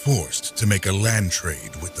when he's forced to make a land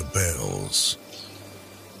trade with the Bells.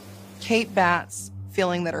 Kate Batts,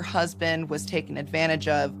 feeling that her husband was taken advantage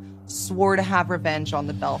of, swore to have revenge on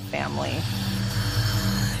the Bell family.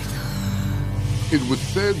 It was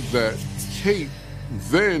said that Kate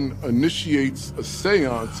then initiates a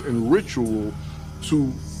seance and ritual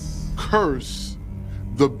to curse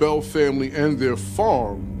the Bell family and their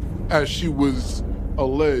farm, as she was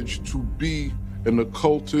alleged to be an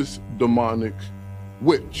occultist, demonic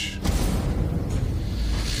witch.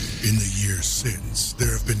 In the years since,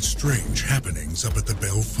 there have been strange happenings up at the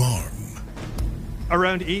Bell farm.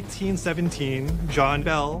 Around 1817, John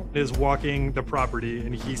Bell is walking the property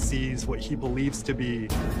and he sees what he believes to be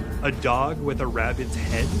a dog with a rabbit's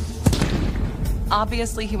head.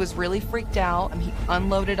 Obviously, he was really freaked out, and he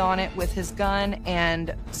unloaded on it with his gun,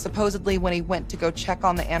 and supposedly when he went to go check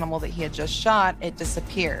on the animal that he had just shot, it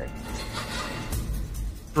disappeared.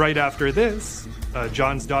 Right after this,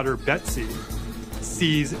 John's daughter, Betsy,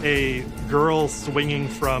 sees a girl swinging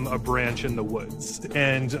from a branch in the woods,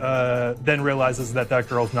 and then realizes that that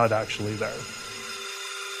girl's not actually there.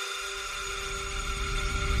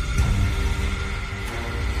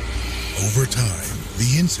 Over time,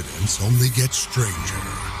 the incidents only get stranger.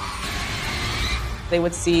 They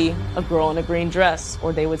would see a girl in a green dress,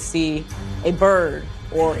 or they would see a bird,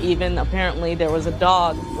 or even apparently there was a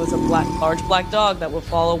dog. It was a large black dog that would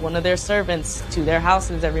follow one of their servants to their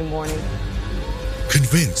houses every morning.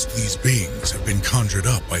 Convinced these beings have been conjured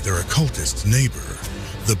up by their occultist neighbor,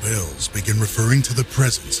 the Bells begin referring to the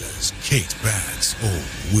presence as Kate Batts'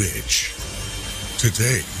 old witch.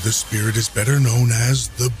 Today, the spirit is better known as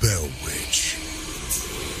the Bell Witch.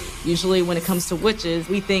 Usually when it comes to witches,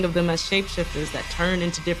 we think of them as shapeshifters that turn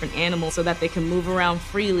into different animals so that they can move around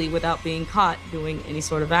freely without being caught doing any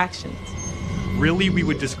sort of actions. Really, we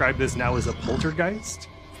would describe this now as a poltergeist.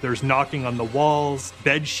 There's knocking on the walls,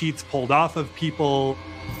 bed sheets pulled off of people.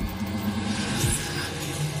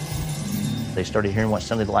 They started hearing what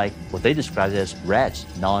sounded like what they described as rats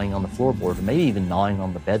gnawing on the floorboard, or maybe even gnawing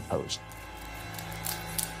on the bedpost.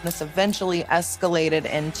 This eventually escalated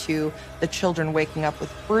into the children waking up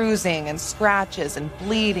with bruising and scratches and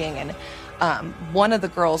bleeding, and one of the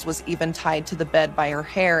girls was even tied to the bed by her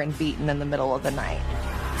hair and beaten in the middle of the night.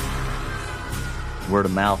 Word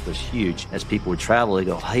of mouth was huge. As people would travel, they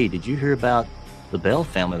go, hey, did you hear about the Bell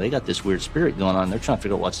family? They got this weird spirit going on. They're trying to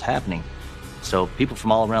figure out what's happening. So people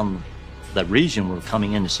from all around that region were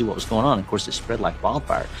coming in to see what was going on. Of course, it spread like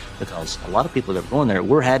wildfire because a lot of people that were going there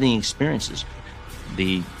were having experiences.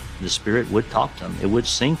 The spirit would talk to them, it would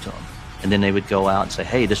sing to them, and then they would go out and say,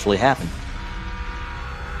 hey, this really happened.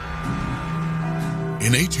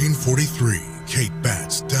 In 1843, Kate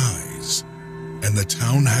Batts dies, and the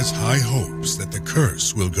town has high hopes that the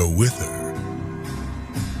curse will go with her.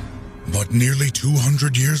 But nearly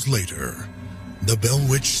 200 years later, the Bell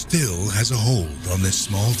Witch still has a hold on this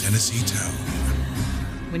small Tennessee town.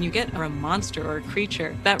 When you get a monster or a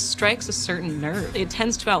creature, that strikes a certain nerve. It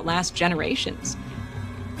tends to outlast generations.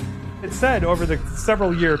 It said over the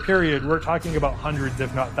several-year period, we're talking about hundreds,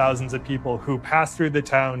 if not thousands, of people who pass through the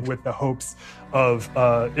town with the hopes of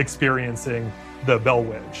experiencing the Bell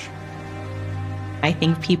Witch. I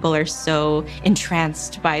think people are so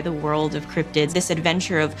entranced by the world of cryptids, this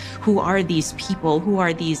adventure of who are these people, who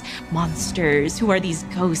are these monsters, who are these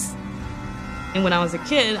ghosts. And when I was a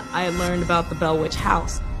kid, I had learned about the Bell Witch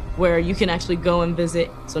house, where you can actually go and visit.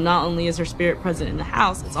 So not only is her spirit present in the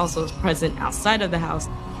house, it's also present outside of the house.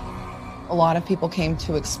 A lot of people came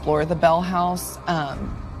to explore the Bell House,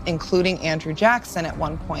 including Andrew Jackson at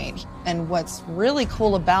one point. And what's really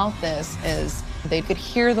cool about this is they could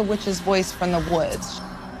hear the witch's voice from the woods.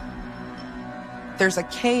 There's a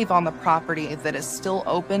cave on the property that is still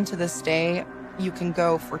open to this day. You can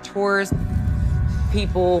go for tours.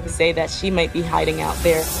 People say that she might be hiding out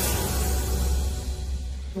there.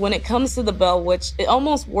 When it comes to the Bell Witch, it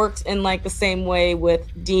almost works in like the same way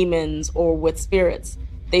with demons or with spirits.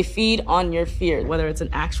 They feed on your fear, whether it's an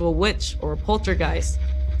actual witch or a poltergeist.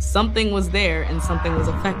 Something was there and something was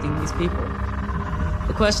affecting these people.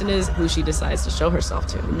 The question is who she decides to show herself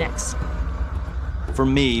to next. For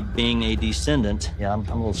me, being a descendant, I'm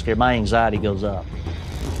a little scared. My anxiety goes up.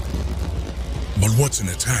 But what's an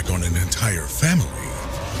attack on an entire family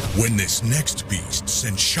when this next beast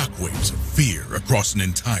sends shockwaves of fear across an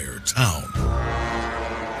entire town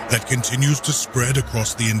that continues to spread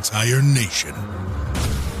across the entire nation?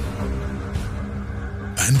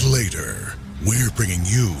 And later, we're bringing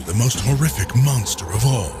you the most horrific monster of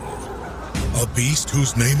all. A beast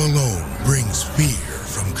whose name alone brings fear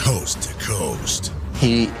from coast to coast.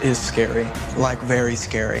 He is scary, like very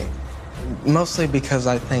scary. Mostly because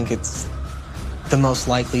I think it's the most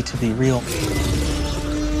likely to be real.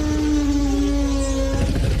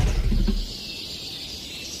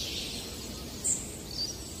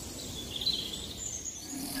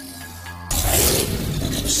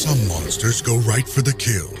 Some monsters go right for the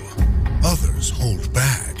kill. Others hold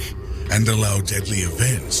back and allow deadly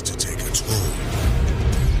events to take a toll.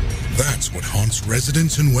 That's what haunts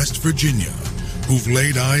residents in West Virginia who've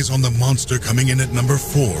laid eyes on the monster coming in at number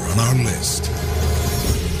 4 on our list.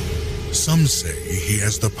 Some say he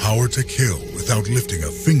has the power to kill without lifting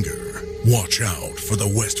a finger. Watch out for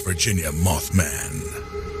the West Virginia Mothman.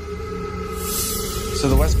 So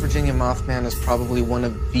the West Virginia Mothman is probably one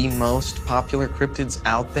of the most popular cryptids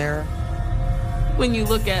out there. When you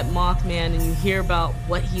look at Mothman and you hear about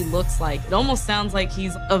what he looks like, it almost sounds like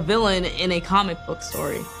he's a villain in a comic book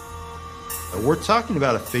story. We're talking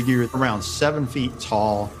about a figure around 7 feet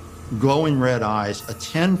tall, glowing red eyes, a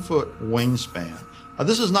 10-foot wingspan.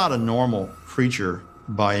 This is not a normal creature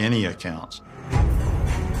by any accounts.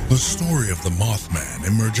 The story of the Mothman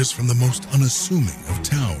emerges from the most unassuming of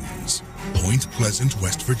towns, Point Pleasant,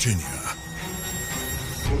 West Virginia.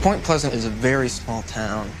 Point Pleasant is a very small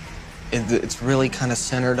town. It's really kind of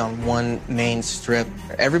centered on one main strip.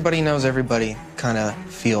 Everybody knows everybody kind of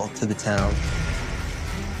feel to the town.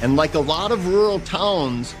 And like a lot of rural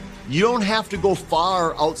towns, you don't have to go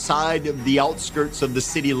far outside of the outskirts of the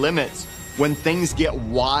city limits when things get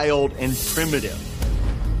wild and primitive.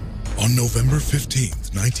 On November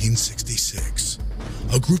 15th, 1966,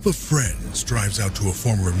 a group of friends drives out to a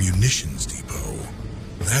former munitions depot.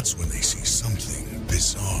 That's when they see something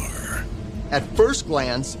bizarre. At first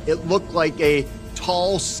glance, it looked like a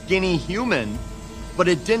tall, skinny human, but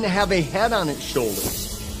it didn't have a head on its shoulders.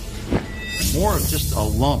 More of just a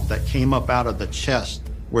lump that came up out of the chest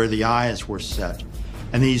where the eyes were set.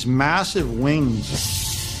 And these massive wings.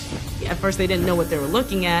 At first they didn't know what they were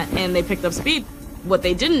looking at and they picked up speed. What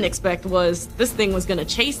they didn't expect was this thing was going to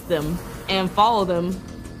chase them and follow them.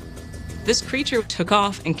 This creature took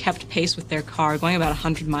off and kept pace with their car, going about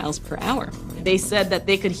 100 miles per hour. They said that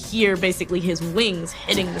they could hear basically his wings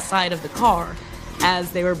hitting the side of the car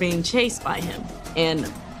as they were being chased by him.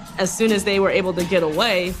 And as soon as they were able to get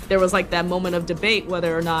away, there was like that moment of debate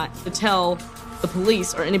whether or not to tell the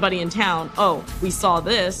police or anybody in town, oh, we saw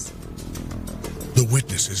this. The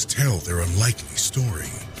witnesses tell their unlikely story.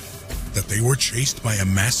 that they were chased by a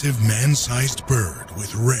massive man-sized bird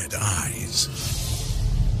with red eyes.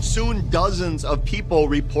 Soon dozens of people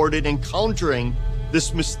reported encountering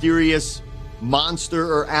this mysterious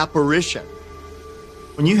monster or apparition.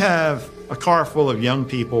 When you have a car full of young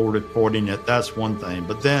people reporting it, that's one thing.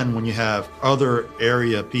 But then when you have other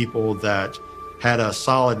area people that had a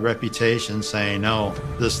solid reputation saying, no,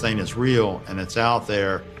 this thing is real and it's out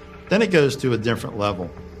there, then it goes to a different level.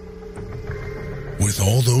 With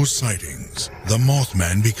all those sightings, the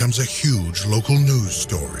Mothman becomes a huge local news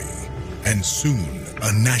story, and soon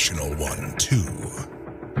a national one too.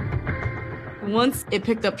 Once it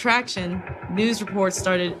picked up traction, news reports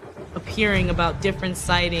started appearing about different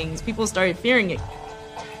sightings. People started fearing it.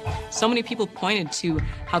 So many people pointed to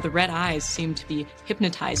how the red eyes seemed to be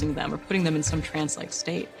hypnotizing them or putting them in some trance-like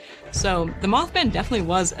state. So the Mothman definitely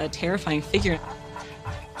was a terrifying figure.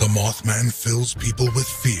 The Mothman fills people with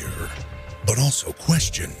fear, but also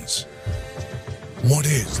questions. What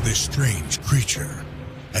is this strange creature,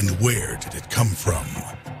 and where did it come from?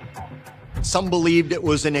 Some believed it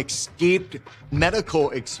was an escaped medical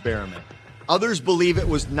experiment. Others believe it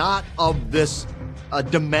was not of this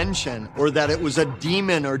dimension, or that it was a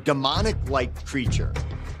demon or demonic-like creature.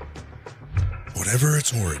 Whatever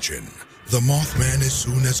its origin, the Mothman is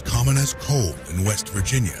soon as common as coal in West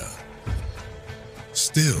Virginia.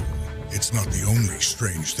 Still, it's not the only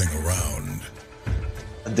strange thing around.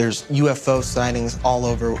 There's UFO sightings all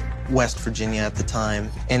over West Virginia at the time,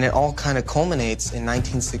 and it all kind of culminates in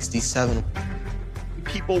 1967.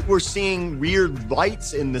 People were seeing weird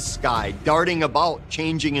lights in the sky, darting about,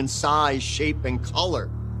 changing in size, shape, and color.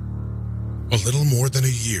 A little more than a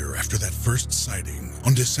year after that first sighting,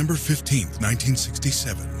 on December 15th,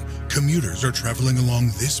 1967, commuters are traveling along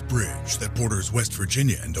this bridge that borders West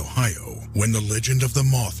Virginia and Ohio when the legend of the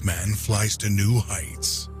Mothman flies to new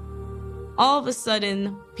heights. All of a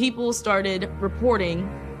sudden, people started reporting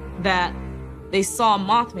that they saw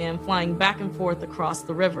Mothman flying back and forth across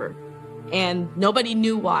the river. And nobody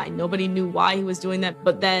knew why. Nobody knew why he was doing that.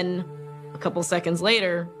 But then a couple seconds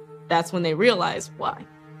later, that's when they realized why.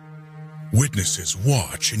 Witnesses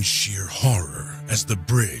watch in sheer horror as the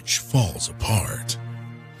bridge falls apart.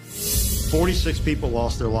 46 people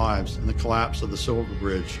lost their lives in the collapse of the Silver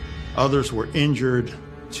Bridge. Others were injured.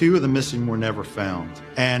 2 of the missing were never found.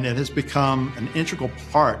 And it has become an integral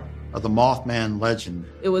part of the Mothman legend.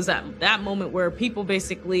 It was at that moment where people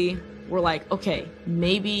basically were like, okay,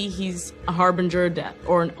 maybe he's a harbinger of death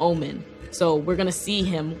or an omen. So we're going to see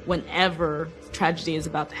him whenever tragedy is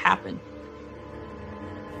about to happen.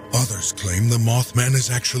 Others claim the Mothman is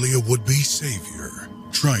actually a would-be savior,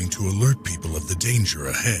 trying to alert people of the danger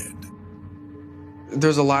ahead.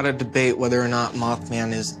 There's a lot of debate whether or not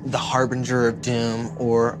Mothman is the harbinger of doom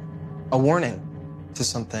or a warning to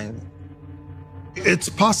something. It's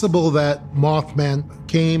possible that Mothman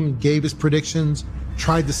came, gave his predictions,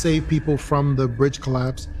 tried to save people from the bridge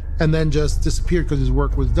collapse, and then just disappeared because his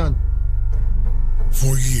work was done.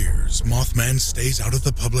 For years, Mothman stays out of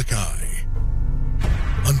the public eye.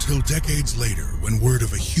 Until decades later, when word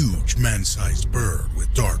of a huge man-sized bird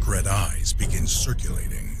with dark red eyes begins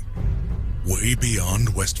circulating, way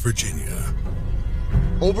beyond West Virginia.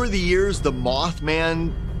 Over the years, the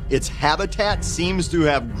Mothman, its habitat seems to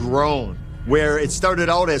have grown. Where it started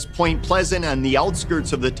out as Point Pleasant on the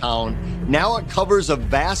outskirts of the town, now it covers a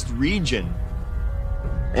vast region.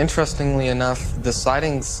 Interestingly enough, the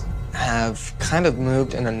sightings have kind of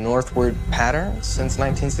moved in a northward pattern since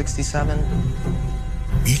 1967.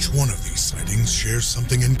 Each one of these sightings shares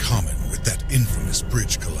something in common with that infamous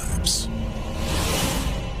bridge collapse.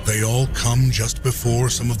 They all come just before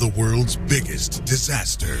some of the world's biggest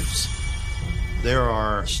disasters. There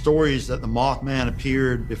are stories that the Mothman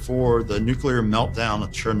appeared before the nuclear meltdown of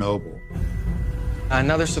Chernobyl.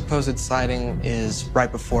 Another supposed sighting is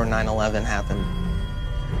right before 9/11 happened.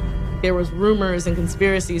 There was rumors and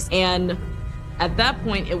conspiracies, and at that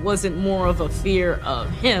point, it wasn't more of a fear of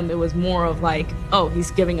him. It was more of like, oh, he's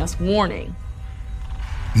giving us warning.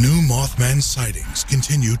 New Mothman sightings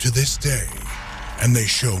continue to this day, and they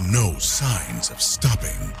show no signs of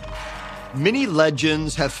stopping. Many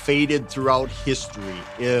legends have faded throughout history.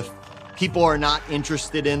 If people are not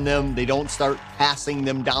interested in them, they don't start passing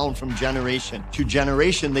them down from generation to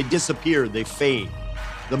generation, they disappear, they fade.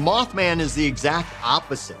 The Mothman is the exact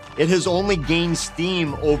opposite. It has only gained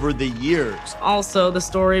steam over the years. Also, the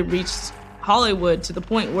story reached Hollywood to the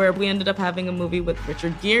point where we ended up having a movie with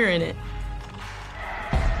Richard Gere in it.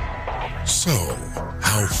 So,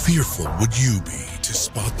 how fearful would you be to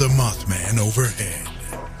spot the Mothman overhead?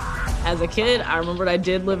 As a kid, I remembered I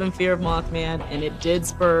did live in fear of Mothman, and it did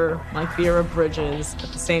spur my fear of bridges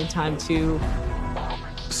at the same time, too.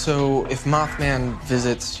 So if Mothman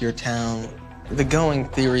visits your town, the going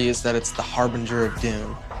theory is that it's the harbinger of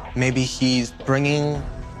doom. Maybe he's bringing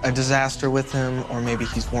a disaster with him, or maybe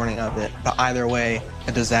he's warning of it. But either way,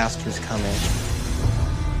 a disaster's coming.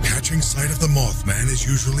 Catching sight of the Mothman is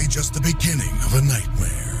usually just the beginning of a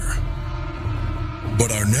nightmare.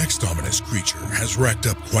 But our next ominous creature has racked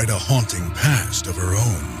up quite a haunting past of her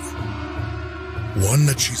own. One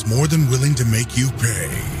that she's more than willing to make you pay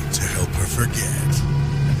to help her forget.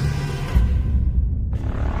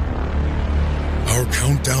 Our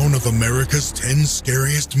countdown of America's 10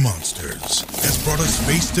 scariest monsters has brought us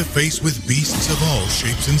face to face with beasts of all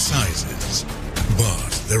shapes and sizes.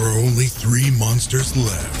 But there are only 3 monsters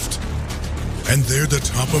left. And they're the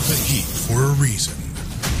top of the heap for a reason.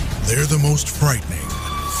 They're the most frightening,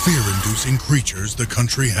 fear-inducing creatures the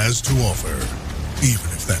country has to offer,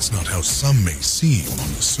 even if that's not how some may seem on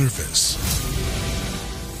the surface.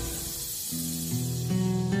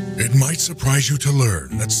 It might surprise you to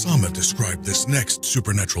learn that some have described this next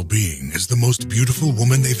supernatural being as the most beautiful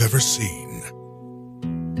woman they've ever seen.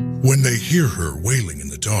 When they hear her wailing in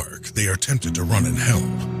the dark, they are tempted to run and help.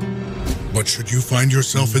 But should you find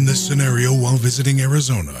yourself in this scenario while visiting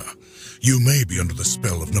Arizona, you may be under the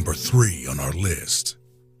spell of number 3 on our list.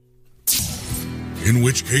 In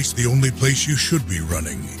which case, the only place you should be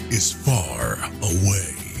running is far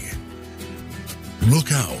away.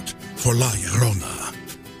 Look out for La Llorona.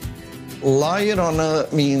 La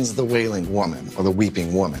Llorona means the wailing woman, or the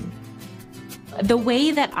weeping woman. The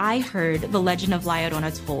way that I heard the legend of La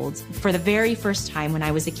Llorona told for the very first time when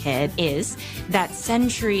I was a kid is that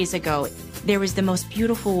centuries ago, there was the most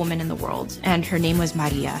beautiful woman in the world, and her name was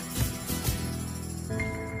Maria.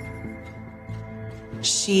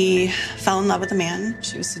 She fell in love with a man.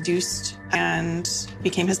 She was seduced and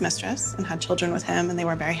became his mistress and had children with him, and they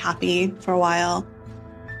were very happy for a while.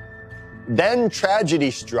 Then tragedy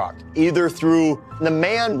struck, either through the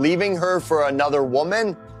man leaving her for another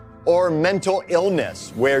woman or mental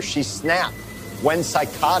illness, where she snapped, went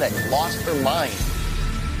psychotic, lost her mind.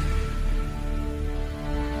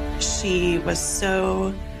 She was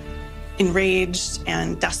so enraged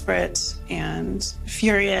and desperate and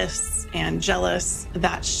furious and jealous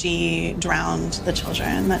that she drowned the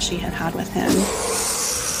children that she had had with him.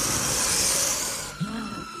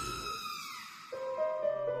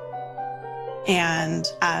 And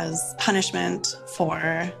as punishment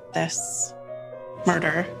for this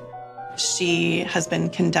murder, she has been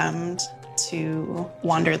condemned to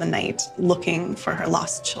wander the night looking for her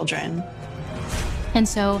lost children. And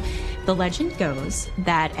so the legend goes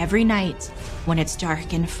that every night when it's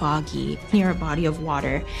dark and foggy near a body of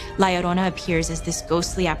water, La Llorona appears as this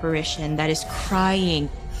ghostly apparition that is crying.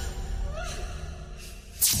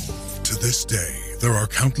 To this day, there are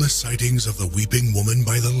countless sightings of the weeping woman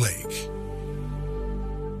by the lake.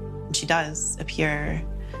 She does appear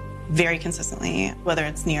very consistently, whether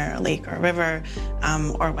it's near a lake or a river,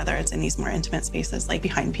 or whether it's in these more intimate spaces like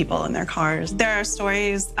behind people in their cars. There are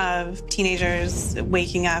stories of teenagers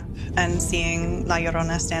waking up and seeing La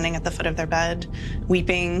Llorona standing at the foot of their bed,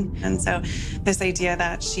 weeping. And so this idea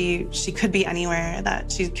that she could be anywhere, that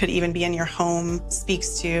she could even be in your home,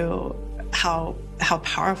 speaks to how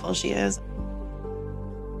powerful she is.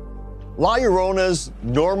 La Llorona's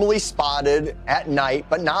normally spotted at night,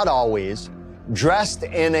 but not always, dressed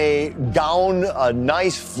in a gown, a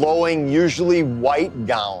nice flowing, usually white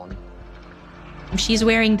gown. She's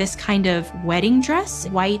wearing this kind of wedding dress,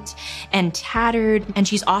 white and tattered, and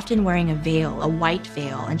she's often wearing a veil, a white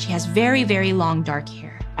veil, and she has very, very long dark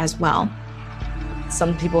hair as well.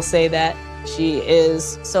 Some people say that she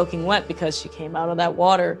is soaking wet because she came out of that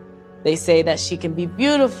water. They say that she can be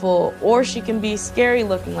beautiful or she can be scary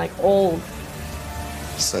looking, like old.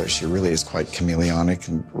 So she really is quite chameleonic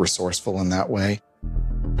and resourceful in that way.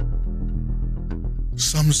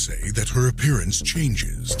 Some say that her appearance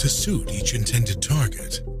changes to suit each intended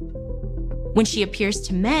target. When she appears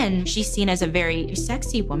to men, she's seen as a very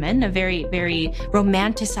sexy woman, a very, very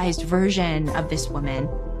romanticized version of this woman.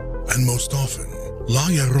 And most often, La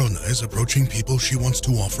Llorona is approaching people she wants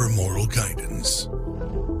to offer moral guidance.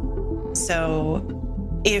 So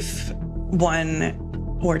if one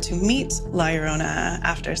were to meet La Llorona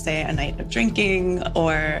after, say, a night of drinking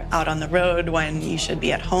or out on the road when you should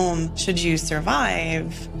be at home, should you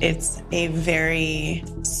survive, it's a very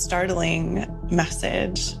startling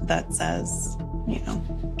message that says,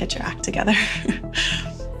 get your act together.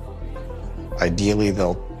 Ideally,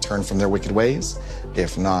 they'll turn from their wicked ways.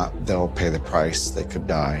 If not, they'll pay the price. They could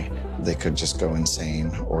die. They could just go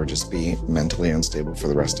insane or just be mentally unstable for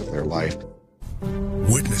the rest of their life.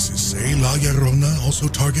 Witnesses say La Llorona also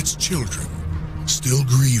targets children, still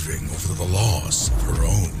grieving over the loss of her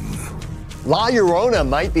own. La Llorona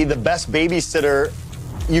might be the best babysitter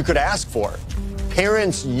you could ask for.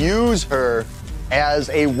 Parents use her as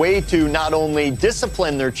a way to not only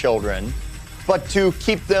discipline their children, but to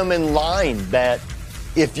keep them in line that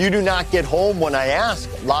if you do not get home when I ask,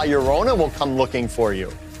 La Llorona will come looking for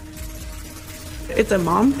you. It's a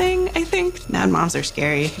mom thing, I think. Mad moms are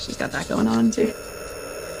scary. She's got that going on, too.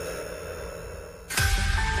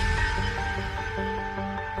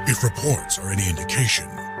 If reports are any indication,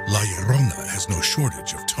 La Llorona has no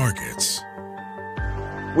shortage of targets.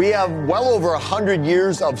 We have well over 100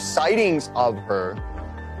 years of sightings of her.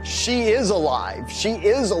 She is alive. She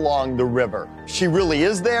is along the river. She really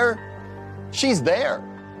is there. She's there.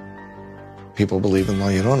 People believe in La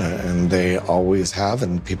Llorona, and they always have,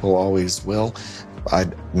 and people always will.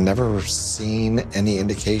 I'd never seen any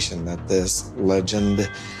indication that this legend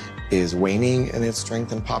is waning in its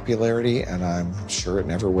strength and popularity, and I'm sure it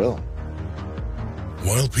never will.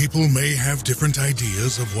 While people may have different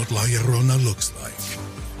ideas of what La Llorona looks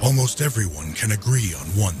like, almost everyone can agree on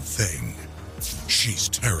one thing. She's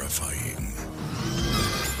terrifying.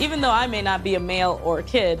 Even though I may not be a male or a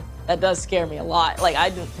kid, that does scare me a lot. Like,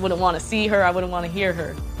 I wouldn't want to see her, I wouldn't want to hear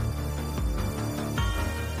her.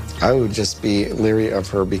 I would just be leery of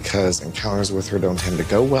her because encounters with her don't tend to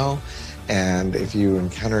go well. And if you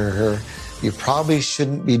encounter her, you probably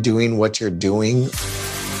shouldn't be doing what you're doing.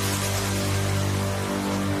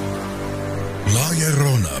 La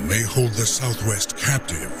Llorona may hold the Southwest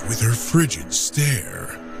captive with her frigid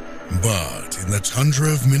stare. But in the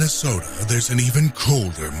tundra of Minnesota, there's an even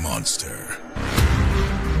colder monster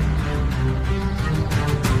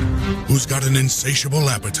who's got an insatiable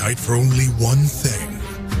appetite for only one thing: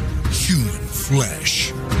 human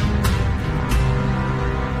flesh.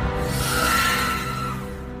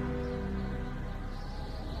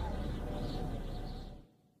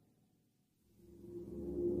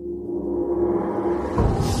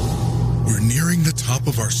 We're nearing the top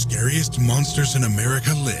of our scariest monsters in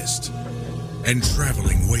America list and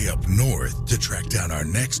traveling way up north to track down our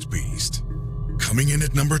next beast. Coming in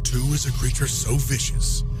at number 2 is a creature so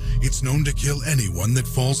vicious, it's known to kill anyone that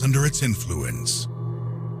falls under its influence.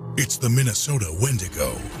 It's the Minnesota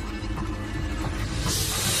Wendigo.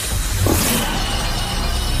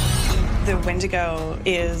 The Wendigo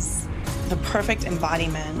is the perfect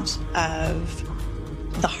embodiment of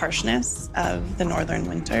the harshness of the northern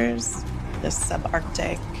winters, the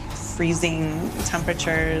subarctic freezing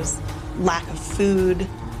temperatures, lack of food,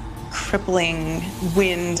 crippling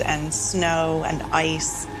wind and snow and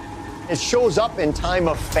ice. It shows up in time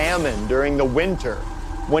of famine during the winter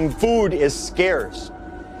when food is scarce.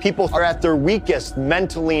 People are at their weakest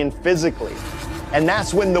mentally and physically. And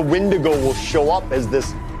that's when the Wendigo will show up as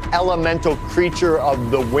this elemental creature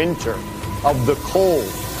of the winter, of the cold.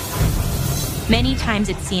 Many times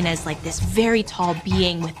it's seen as like this very tall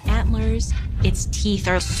being with antlers. Its teeth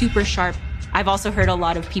are super sharp. I've also heard a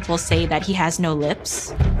lot of people say that he has no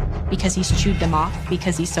lips because he's chewed them off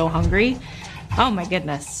because he's so hungry. Oh my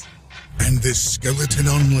goodness. And this skeleton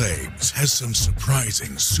on legs has some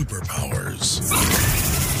surprising superpowers.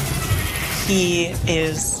 He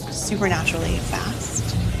is supernaturally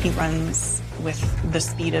fast. He runs with the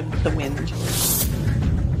speed of the wind.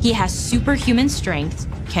 He has superhuman strength,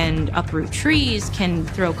 can uproot trees, can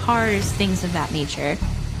throw cars, things of that nature.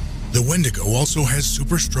 The Wendigo also has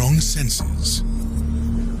super strong senses.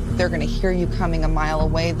 They're going to hear you coming a mile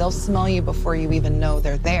away. They'll smell you before you even know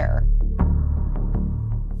they're there.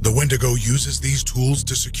 The Wendigo uses these tools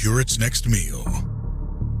to secure its next meal.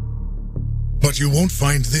 But you won't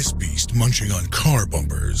find this beast munching on car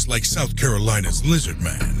bumpers like South Carolina's Lizard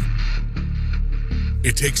Man.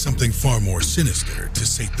 It takes something far more sinister to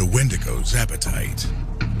sate the Wendigo's appetite.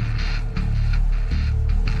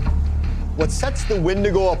 What sets the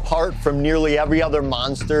Wendigo apart from nearly every other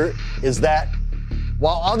monster is that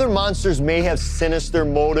while other monsters may have sinister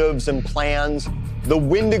motives and plans, the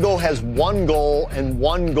Wendigo has one goal and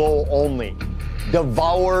one goal only: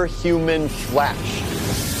 devour human flesh.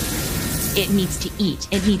 It needs to eat.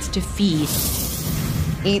 It needs to feed.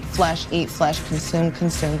 Eat flesh, consume,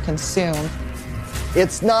 consume, consume.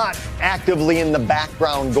 It's not actively in the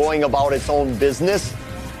background going about its own business.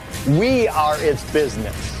 We are its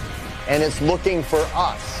business, and it's looking for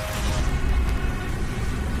us.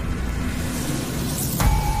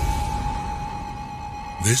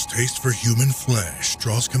 This taste for human flesh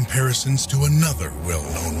draws comparisons to another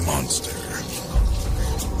well-known monster.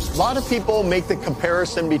 A lot of people make the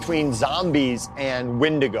comparison between zombies and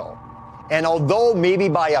Wendigo. And although maybe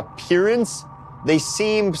by appearance, they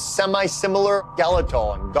seem semi-similar,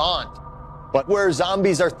 skeletal and gaunt, But where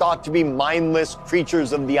zombies are thought to be mindless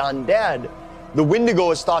creatures of the undead, the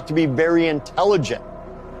Wendigo is thought to be very intelligent.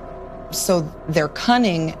 So they're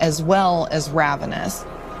cunning as well as ravenous.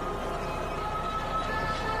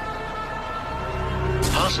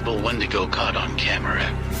 Possible Wendigo caught on camera.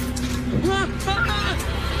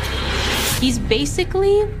 He's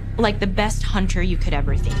basically like the best hunter you could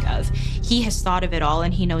ever think of. He has thought of it all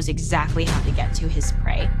and he knows exactly how to get to his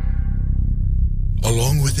prey.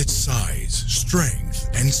 Along with its size, strength,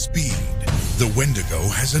 and speed, the Wendigo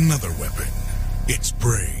has another weapon, its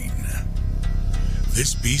brain.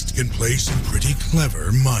 This beast can play some pretty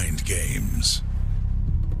clever mind games.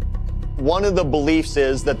 One of the beliefs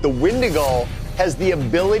is that the Wendigo has the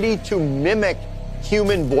ability to mimic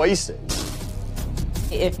human voices.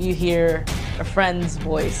 If you hear a friend's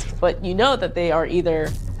voice, but you know that they are either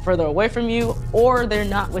further away from you or they're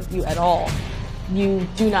not with you at all, you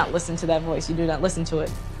do not listen to that voice. You do not listen to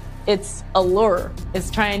it. It's a lure. It's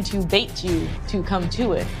trying to bait you to come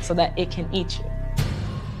to it so that it can eat you.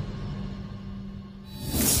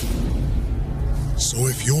 So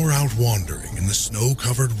if you're out wandering in the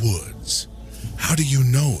snow-covered woods, how do you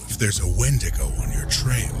know if there's a Wendigo on your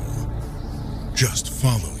trail? Just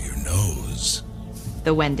follow your nose.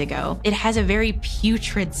 The Wendigo. It has a very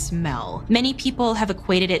putrid smell. Many people have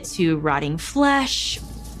equated it to rotting flesh.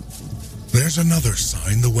 There's another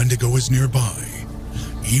sign the Wendigo is nearby.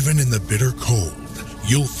 Even in the bitter cold,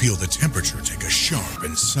 you'll feel the temperature take a sharp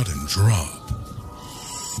and sudden drop.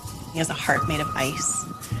 He has a heart made of ice.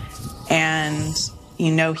 And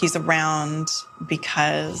you know he's around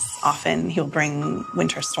because often he'll bring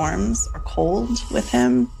winter storms or cold with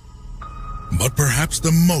him. But perhaps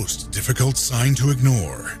the most difficult sign to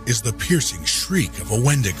ignore is the piercing shriek of a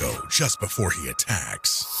Wendigo just before he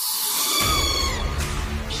attacks.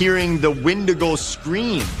 Hearing the Wendigo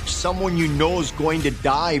scream, someone you know is going to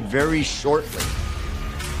die very shortly.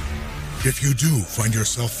 If you do find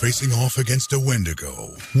yourself facing off against a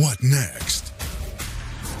Wendigo, what next?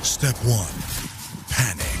 Step 1,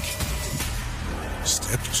 panic.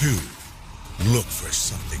 Step 2, look for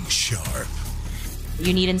something sharp.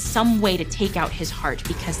 You need in some way to take out his heart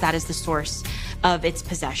because that is the source of its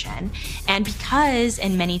possession. And because,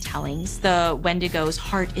 in many tellings, the Wendigo's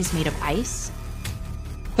heart is made of ice.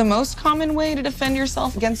 The most common way to defend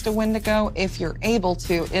yourself against a Wendigo, if you're able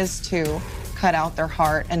to, is to cut out their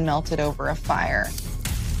heart and melt it over a fire.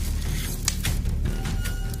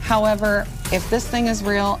 However, if this thing is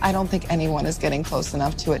real, I don't think anyone is getting close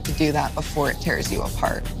enough to it to do that before it tears you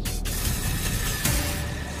apart.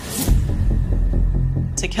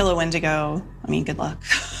 To kill a Wendigo, I mean, good luck.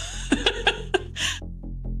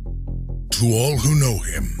 To all who know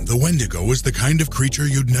him, the Wendigo is the kind of creature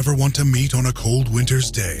you'd never want to meet on a cold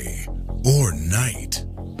winter's day or night.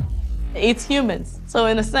 It eats humans. So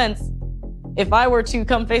in a sense, if I were to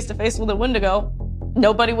come face to face with a Wendigo,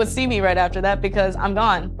 nobody would see me right after that because I'm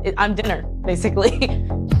gone. I'm dinner, basically.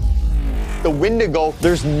 The Wendigo,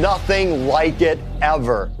 there's nothing like it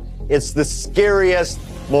ever. It's the scariest,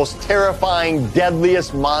 most terrifying,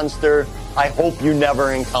 deadliest monster I hope you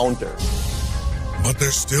never encounter. But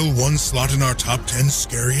there's still one slot in our top 10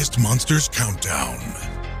 scariest monsters countdown.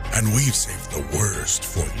 And we've saved the worst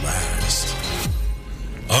for last.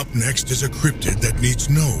 Up next is a cryptid that needs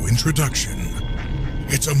no introduction.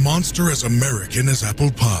 It's a monster as American as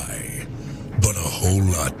apple pie, but a whole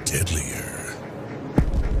lot deadlier.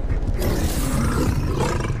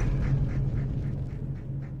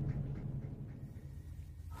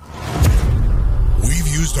 We've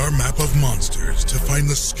used our map of monsters to find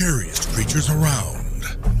the scariest creatures around.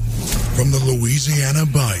 From the Louisiana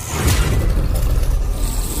Bayou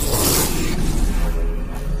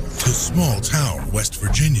to small town West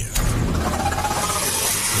Virginia,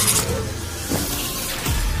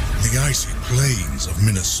 the icy plains of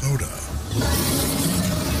Minnesota,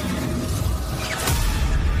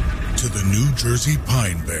 to the New Jersey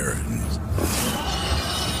Pine Barrens.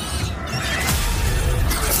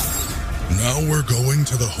 Now we're going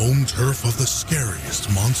to the home turf of the scariest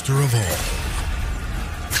monster of all.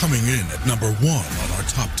 Coming in at number 1 on our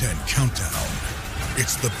top 10 countdown,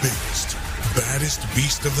 it's the biggest, baddest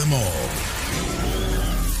beast of them all.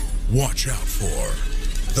 Watch out for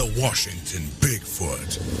the Washington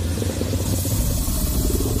Bigfoot.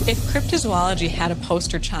 If cryptozoology had a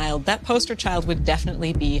poster child, that poster child would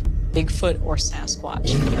definitely be Bigfoot or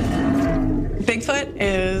Sasquatch. Bigfoot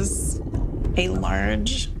is a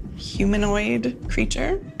large humanoid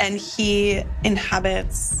creature, and he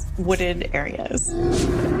inhabits wooded areas.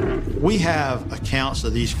 We have accounts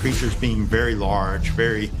of these creatures being very large,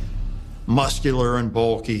 very muscular and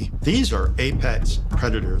bulky. These are apex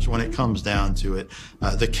predators when it comes down to it.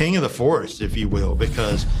 The king of the forest, if you will,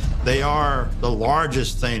 because they are the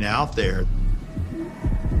largest thing out there.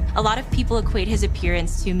 A lot of people equate his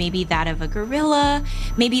appearance to maybe that of a gorilla,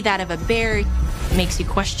 maybe that of a bear. It makes you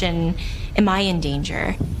question, am I in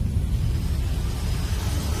danger?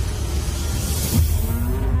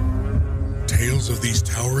 Tales of these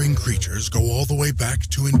towering creatures go all the way back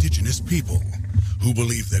to indigenous people, who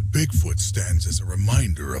believe that Bigfoot stands as a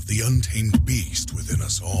reminder of the untamed beast within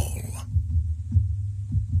us all.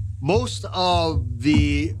 Most of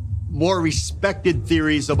the more respected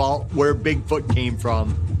theories about where Bigfoot came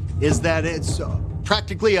from is that it's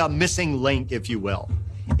practically a missing link, if you will,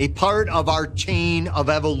 a part of our chain of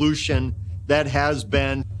evolution that has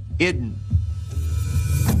been hidden.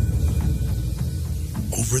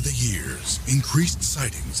 Over the years, increased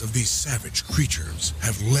sightings of these savage creatures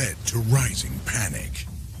have led to rising panic.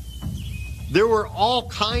 There were all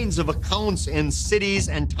kinds of accounts in cities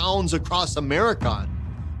and towns across America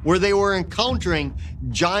where they were encountering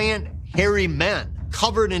giant, hairy men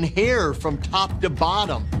covered in hair from top to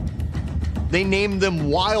bottom. They named them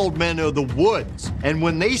wild men of the woods. And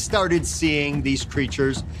when they started seeing these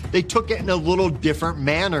creatures, they took it in a little different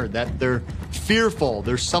manner, that they're fearful.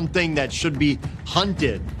 There's something that should be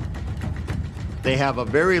hunted. They have a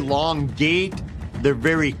very long gait. They're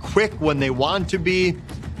very quick when they want to be,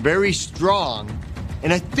 very strong.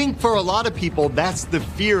 And I think for a lot of people, that's the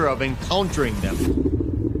fear of encountering them.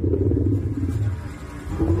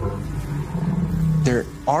 There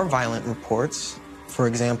are violent reports. For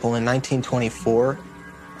example, in 1924,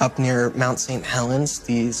 up near Mount St. Helens,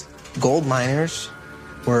 these gold miners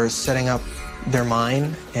were setting up their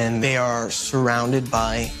mine, and they are surrounded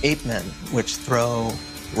by ape men, which throw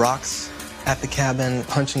rocks at the cabin,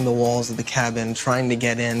 punching the walls of the cabin, trying to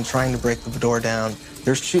get in, trying to break the door down.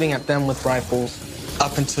 They're shooting at them with rifles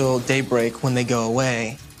up until daybreak when they go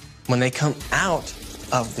away. When they come out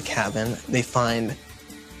of the cabin, they find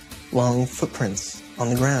long footprints on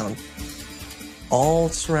the ground, all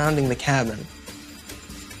surrounding the cabin.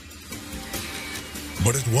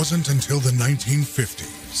 But it wasn't until the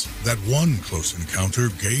 1950s that one close encounter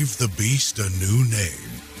gave the beast a new name.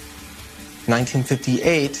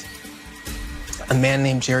 1958, a man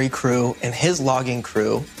named Jerry Crew and his logging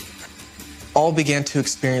crew all began to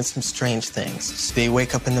experience some strange things. So they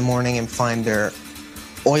wake up in the morning and find their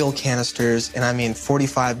oil canisters, and I mean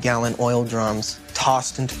 45-gallon oil drums,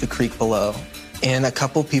 tossed into the creek below. And a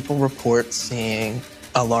couple people report seeing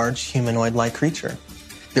a large humanoid-like creature.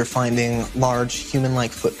 They're finding large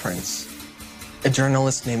human-like footprints. A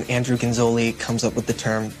journalist named Andrew Gonzoli comes up with the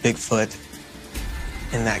term Bigfoot,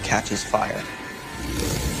 and that catches fire.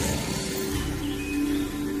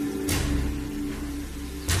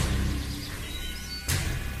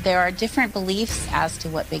 There are different beliefs as to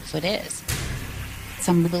what Bigfoot is.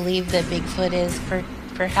 Some believe that Bigfoot is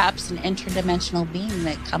perhaps an interdimensional being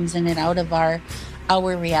that comes in and out of our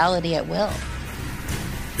reality at will.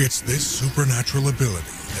 It's this supernatural ability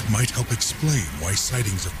that might help explain why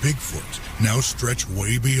sightings of Bigfoot now stretch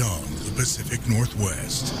way beyond the Pacific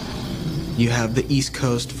Northwest. You have the East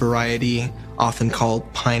Coast variety, often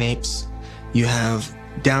called pine apes. You have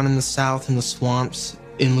down in the south in the swamps,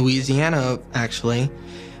 in Louisiana actually,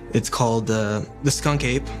 it's called the skunk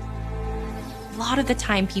ape. A lot of the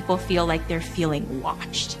time people feel like they're feeling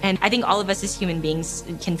watched. And I think all of us as human beings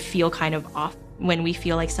can feel kind of off when we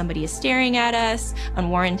feel like somebody is staring at us,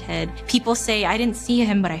 unwarranted. People say, I didn't see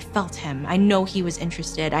him, but I felt him. I know he was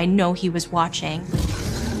interested. I know he was watching.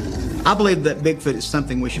 I believe that Bigfoot is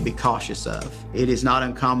something we should be cautious of. It is not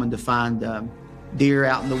uncommon to find deer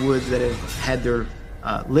out in the woods that have had their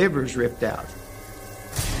livers ripped out.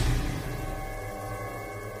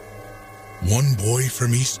 One boy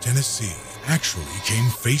from East Tennessee actually came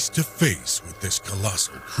face to face with this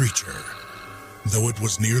colossal creature, though it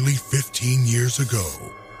was nearly 15 years ago.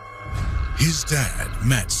 His dad,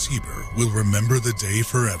 Matt Sieber, will remember the day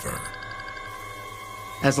forever.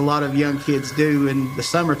 As a lot of young kids do in the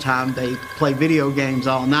summertime, they play video games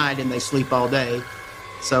all night and they sleep all day.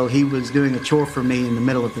 So he was doing a chore for me in the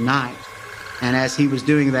middle of the night. And as he was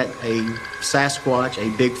doing that, a Sasquatch, a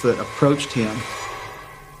Bigfoot, approached him.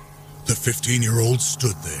 The 15-year-old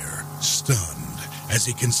stood there, stunned, as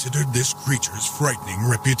he considered this creature's frightening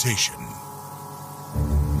reputation.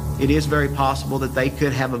 It is very possible that they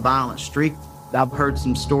could have a violent streak. I've heard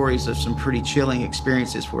some stories of some pretty chilling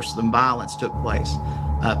experiences where some violence took place.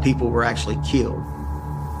 People were actually killed.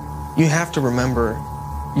 You have to remember,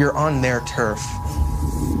 you're on their turf.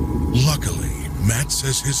 Luckily, Matt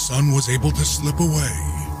says his son was able to slip away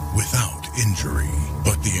without injury,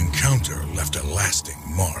 but the encounter left a lasting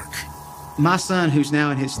mark. My son, who's now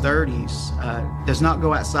in his 30s, does not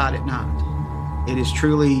go outside at night. It has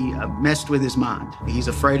truly messed with his mind. He's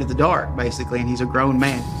afraid of the dark, basically, and he's a grown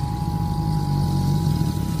man.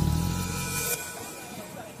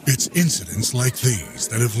 It's incidents like these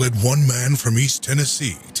that have led one man from East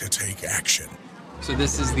Tennessee to take action. So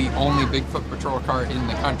this is the only Bigfoot patrol car in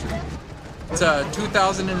the country. It's a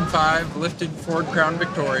 2005 lifted Ford Crown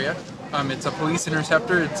Victoria. It's a police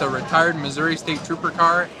interceptor. It's a retired Missouri State Trooper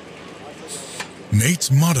car.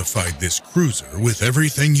 Nate's modified this cruiser with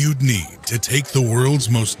everything you'd need to take the world's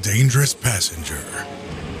most dangerous passenger.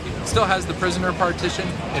 It still has the prisoner partition.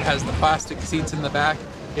 It has the plastic seats in the back.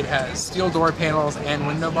 It has steel door panels and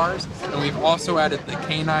window bars. And we've also added the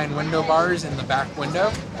K9 window bars in the back window,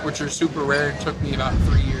 which are super rare. It took me about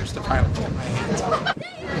 3 years to finally get my hands on it.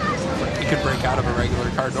 He could break out of a regular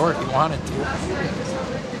car door if he wanted to.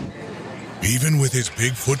 Even with his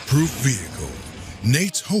Bigfoot-proof vehicle,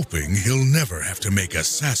 Nate's hoping he'll never have to make a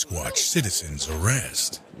Sasquatch citizen's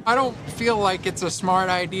arrest. I don't feel like it's a smart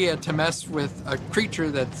idea to mess with a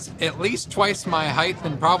creature that's at least twice my height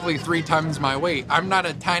and probably 3 times my weight. I'm not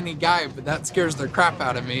a tiny guy, but that scares the crap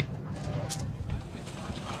out of me.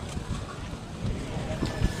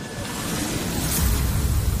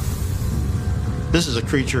 This is a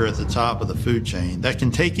creature at the top of the food chain that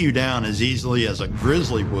can take you down as easily as a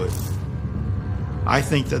grizzly would. I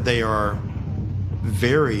think that they are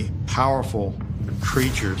very powerful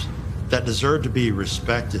creatures that deserve to be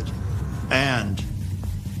respected and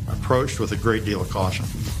approached with a great deal of caution.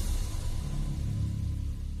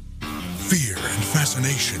 Fear and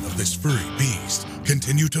fascination of this furry beast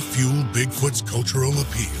continue to fuel Bigfoot's cultural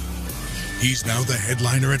appeal. He's now the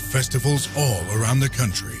headliner at festivals all around the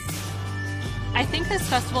country. I think this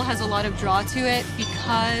festival has a lot of draw to it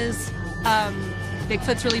because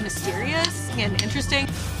Bigfoot's really mysterious and interesting.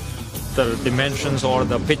 The dimensions or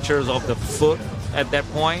the pictures of the foot at that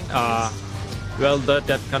point, well,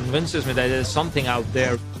 that convinces me that there's something out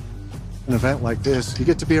there. An event like this, you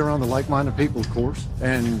get to be around the like-minded people, of course,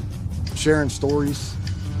 and sharing stories,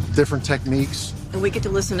 different techniques. And we get to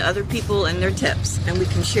listen to other people and their tips, and we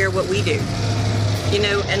can share what we do,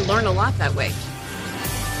 and learn a lot that way.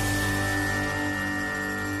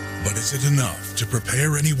 But is it enough to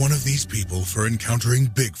prepare any one of these people for encountering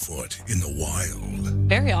Bigfoot in the wild?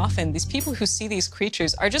 Very often, these people who see these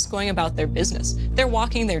creatures are just going about their business. They're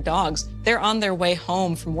walking their dogs. They're on their way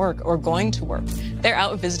home from work or going to work. They're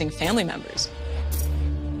out visiting family members.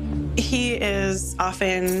 He is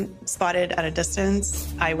often spotted at a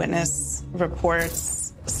distance. Eyewitness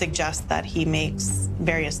reports suggest that he makes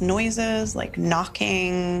various noises like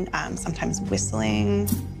knocking, sometimes whistling.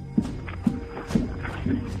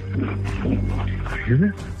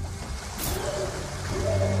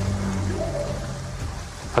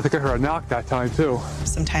 I think I heard a knock that time, too.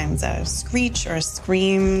 Sometimes a screech or a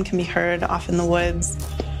scream can be heard off in the woods.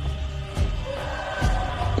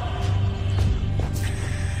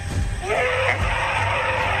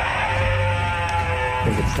 I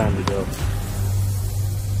think it's time to go.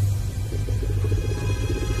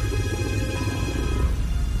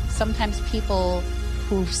 Sometimes people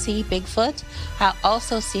who see Bigfoot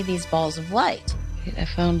also see these balls of light. I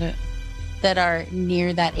found it. That are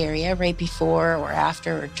near that area right before or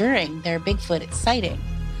after or during their Bigfoot sighting.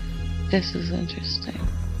 This is interesting.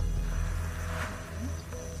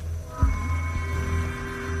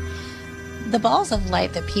 The balls of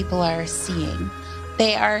light that people are seeing,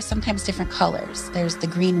 they are sometimes different colors. There's the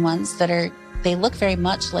green ones they look very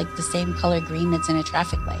much like the same color green that's in a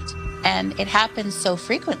traffic light. And it happens so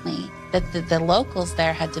frequently that the locals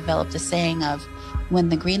there had developed a saying of, when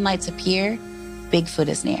the green lights appear, Bigfoot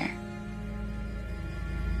is near.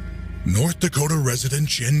 North Dakota resident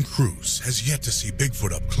Jen Cruz has yet to see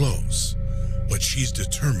Bigfoot up close, but she's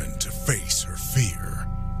determined to face her fear.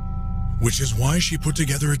 Which is why she put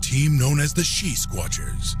together a team known as the She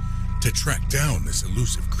Squatchers to track down this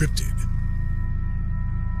elusive cryptid.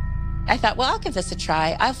 I thought, well, I'll give this a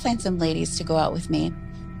try. I'll find some ladies to go out with me.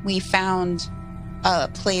 We found a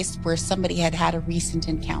place where somebody had had a recent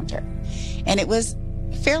encounter, and it was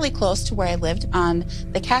fairly close to where I lived on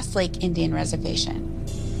the Cass Lake Indian Reservation.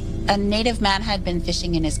 A native man had been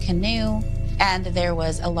fishing in his canoe, and there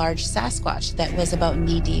was a large Sasquatch that was about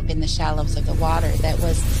knee-deep in the shallows of the water that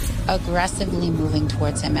was aggressively moving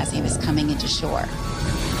towards him as he was coming into shore.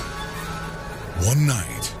 One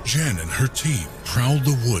night, Jen and her team prowled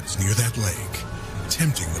the woods near that lake,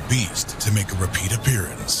 tempting the beast to make a repeat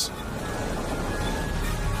appearance.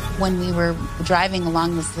 When we were driving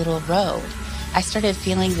along this little road, I started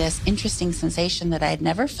feeling this interesting sensation that I had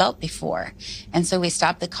never felt before. And so we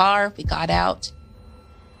stopped the car, we got out.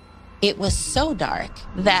 It was so dark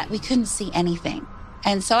that we couldn't see anything.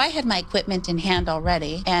 And so I had my equipment in hand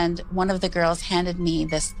already, and one of the girls handed me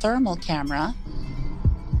this thermal camera.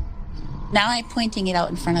 Now I'm pointing it out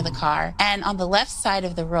in front of the car, and on the left side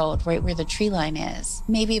of the road, right where the tree line is,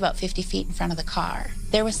 maybe about 50 feet in front of the car,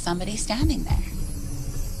 there was somebody standing there.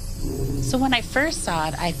 So when I first saw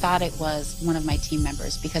it, I thought it was one of my team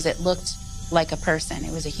members because it looked like a person.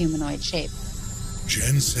 It was a humanoid shape.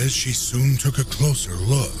 Jen says she soon took a closer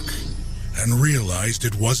look and realized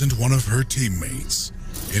it wasn't one of her teammates.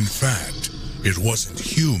 In fact, it wasn't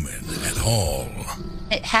human at all.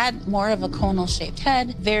 It had more of a conal-shaped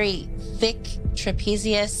head, very thick,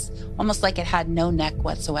 trapezius, almost like it had no neck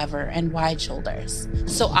whatsoever, and wide shoulders.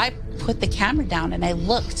 So I put the camera down and I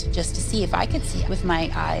looked just to see if I could see it with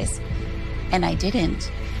my eyes, and I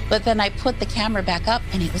didn't. But then I put the camera back up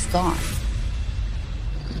and it was gone.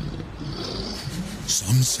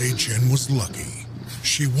 Some say Jen was lucky.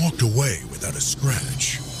 She walked away without a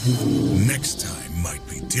scratch. Next time might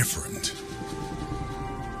be different.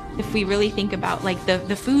 If we really think about like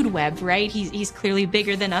the food web, right? He's clearly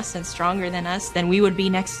bigger than us and stronger than us, then we would be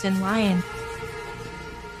next in line.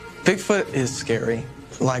 Bigfoot is scary,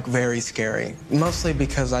 like very scary. Mostly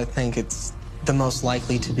because I think it's the most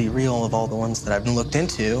likely to be real of all the ones that I've looked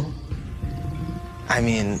into. I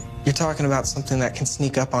mean, you're talking about something that can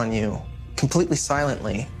sneak up on you completely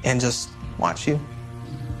silently and just watch you.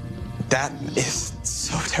 That is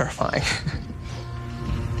so terrifying.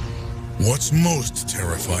 What's most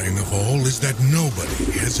terrifying of all is that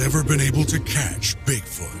nobody has ever been able to catch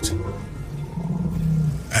Bigfoot.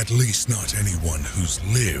 At least not anyone who's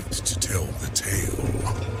lived to tell the tale.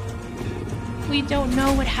 We don't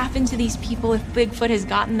know what happened to these people, if Bigfoot has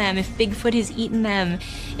gotten them, if Bigfoot has eaten them.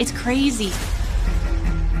 It's crazy.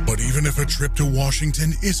 But even if a trip to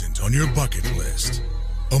Washington isn't on your bucket list,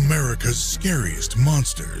 America's scariest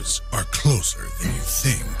monsters are closer than you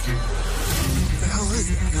think. What the hell is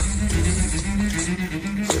that?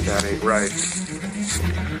 That ain't right.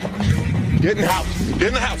 Get in the house! Get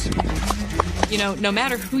in the house! You know, no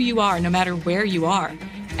matter who you are, no matter where you are,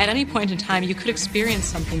 at any point in time, you could experience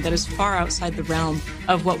something that is far outside the realm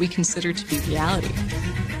of what we consider to be reality.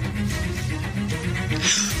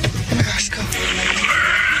 Oh my gosh, go.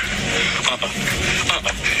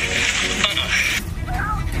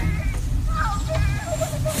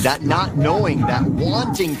 That not knowing, that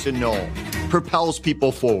wanting to know, propels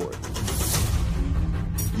people forward.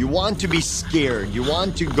 You want to be scared. You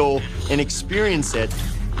want to go and experience it.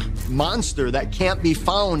 Monster that can't be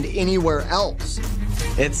found anywhere else.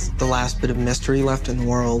 It's the last bit of mystery left in the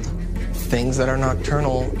world. Things that are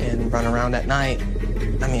nocturnal and run around at night.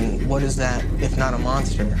 I mean, what is that if not a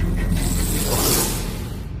monster?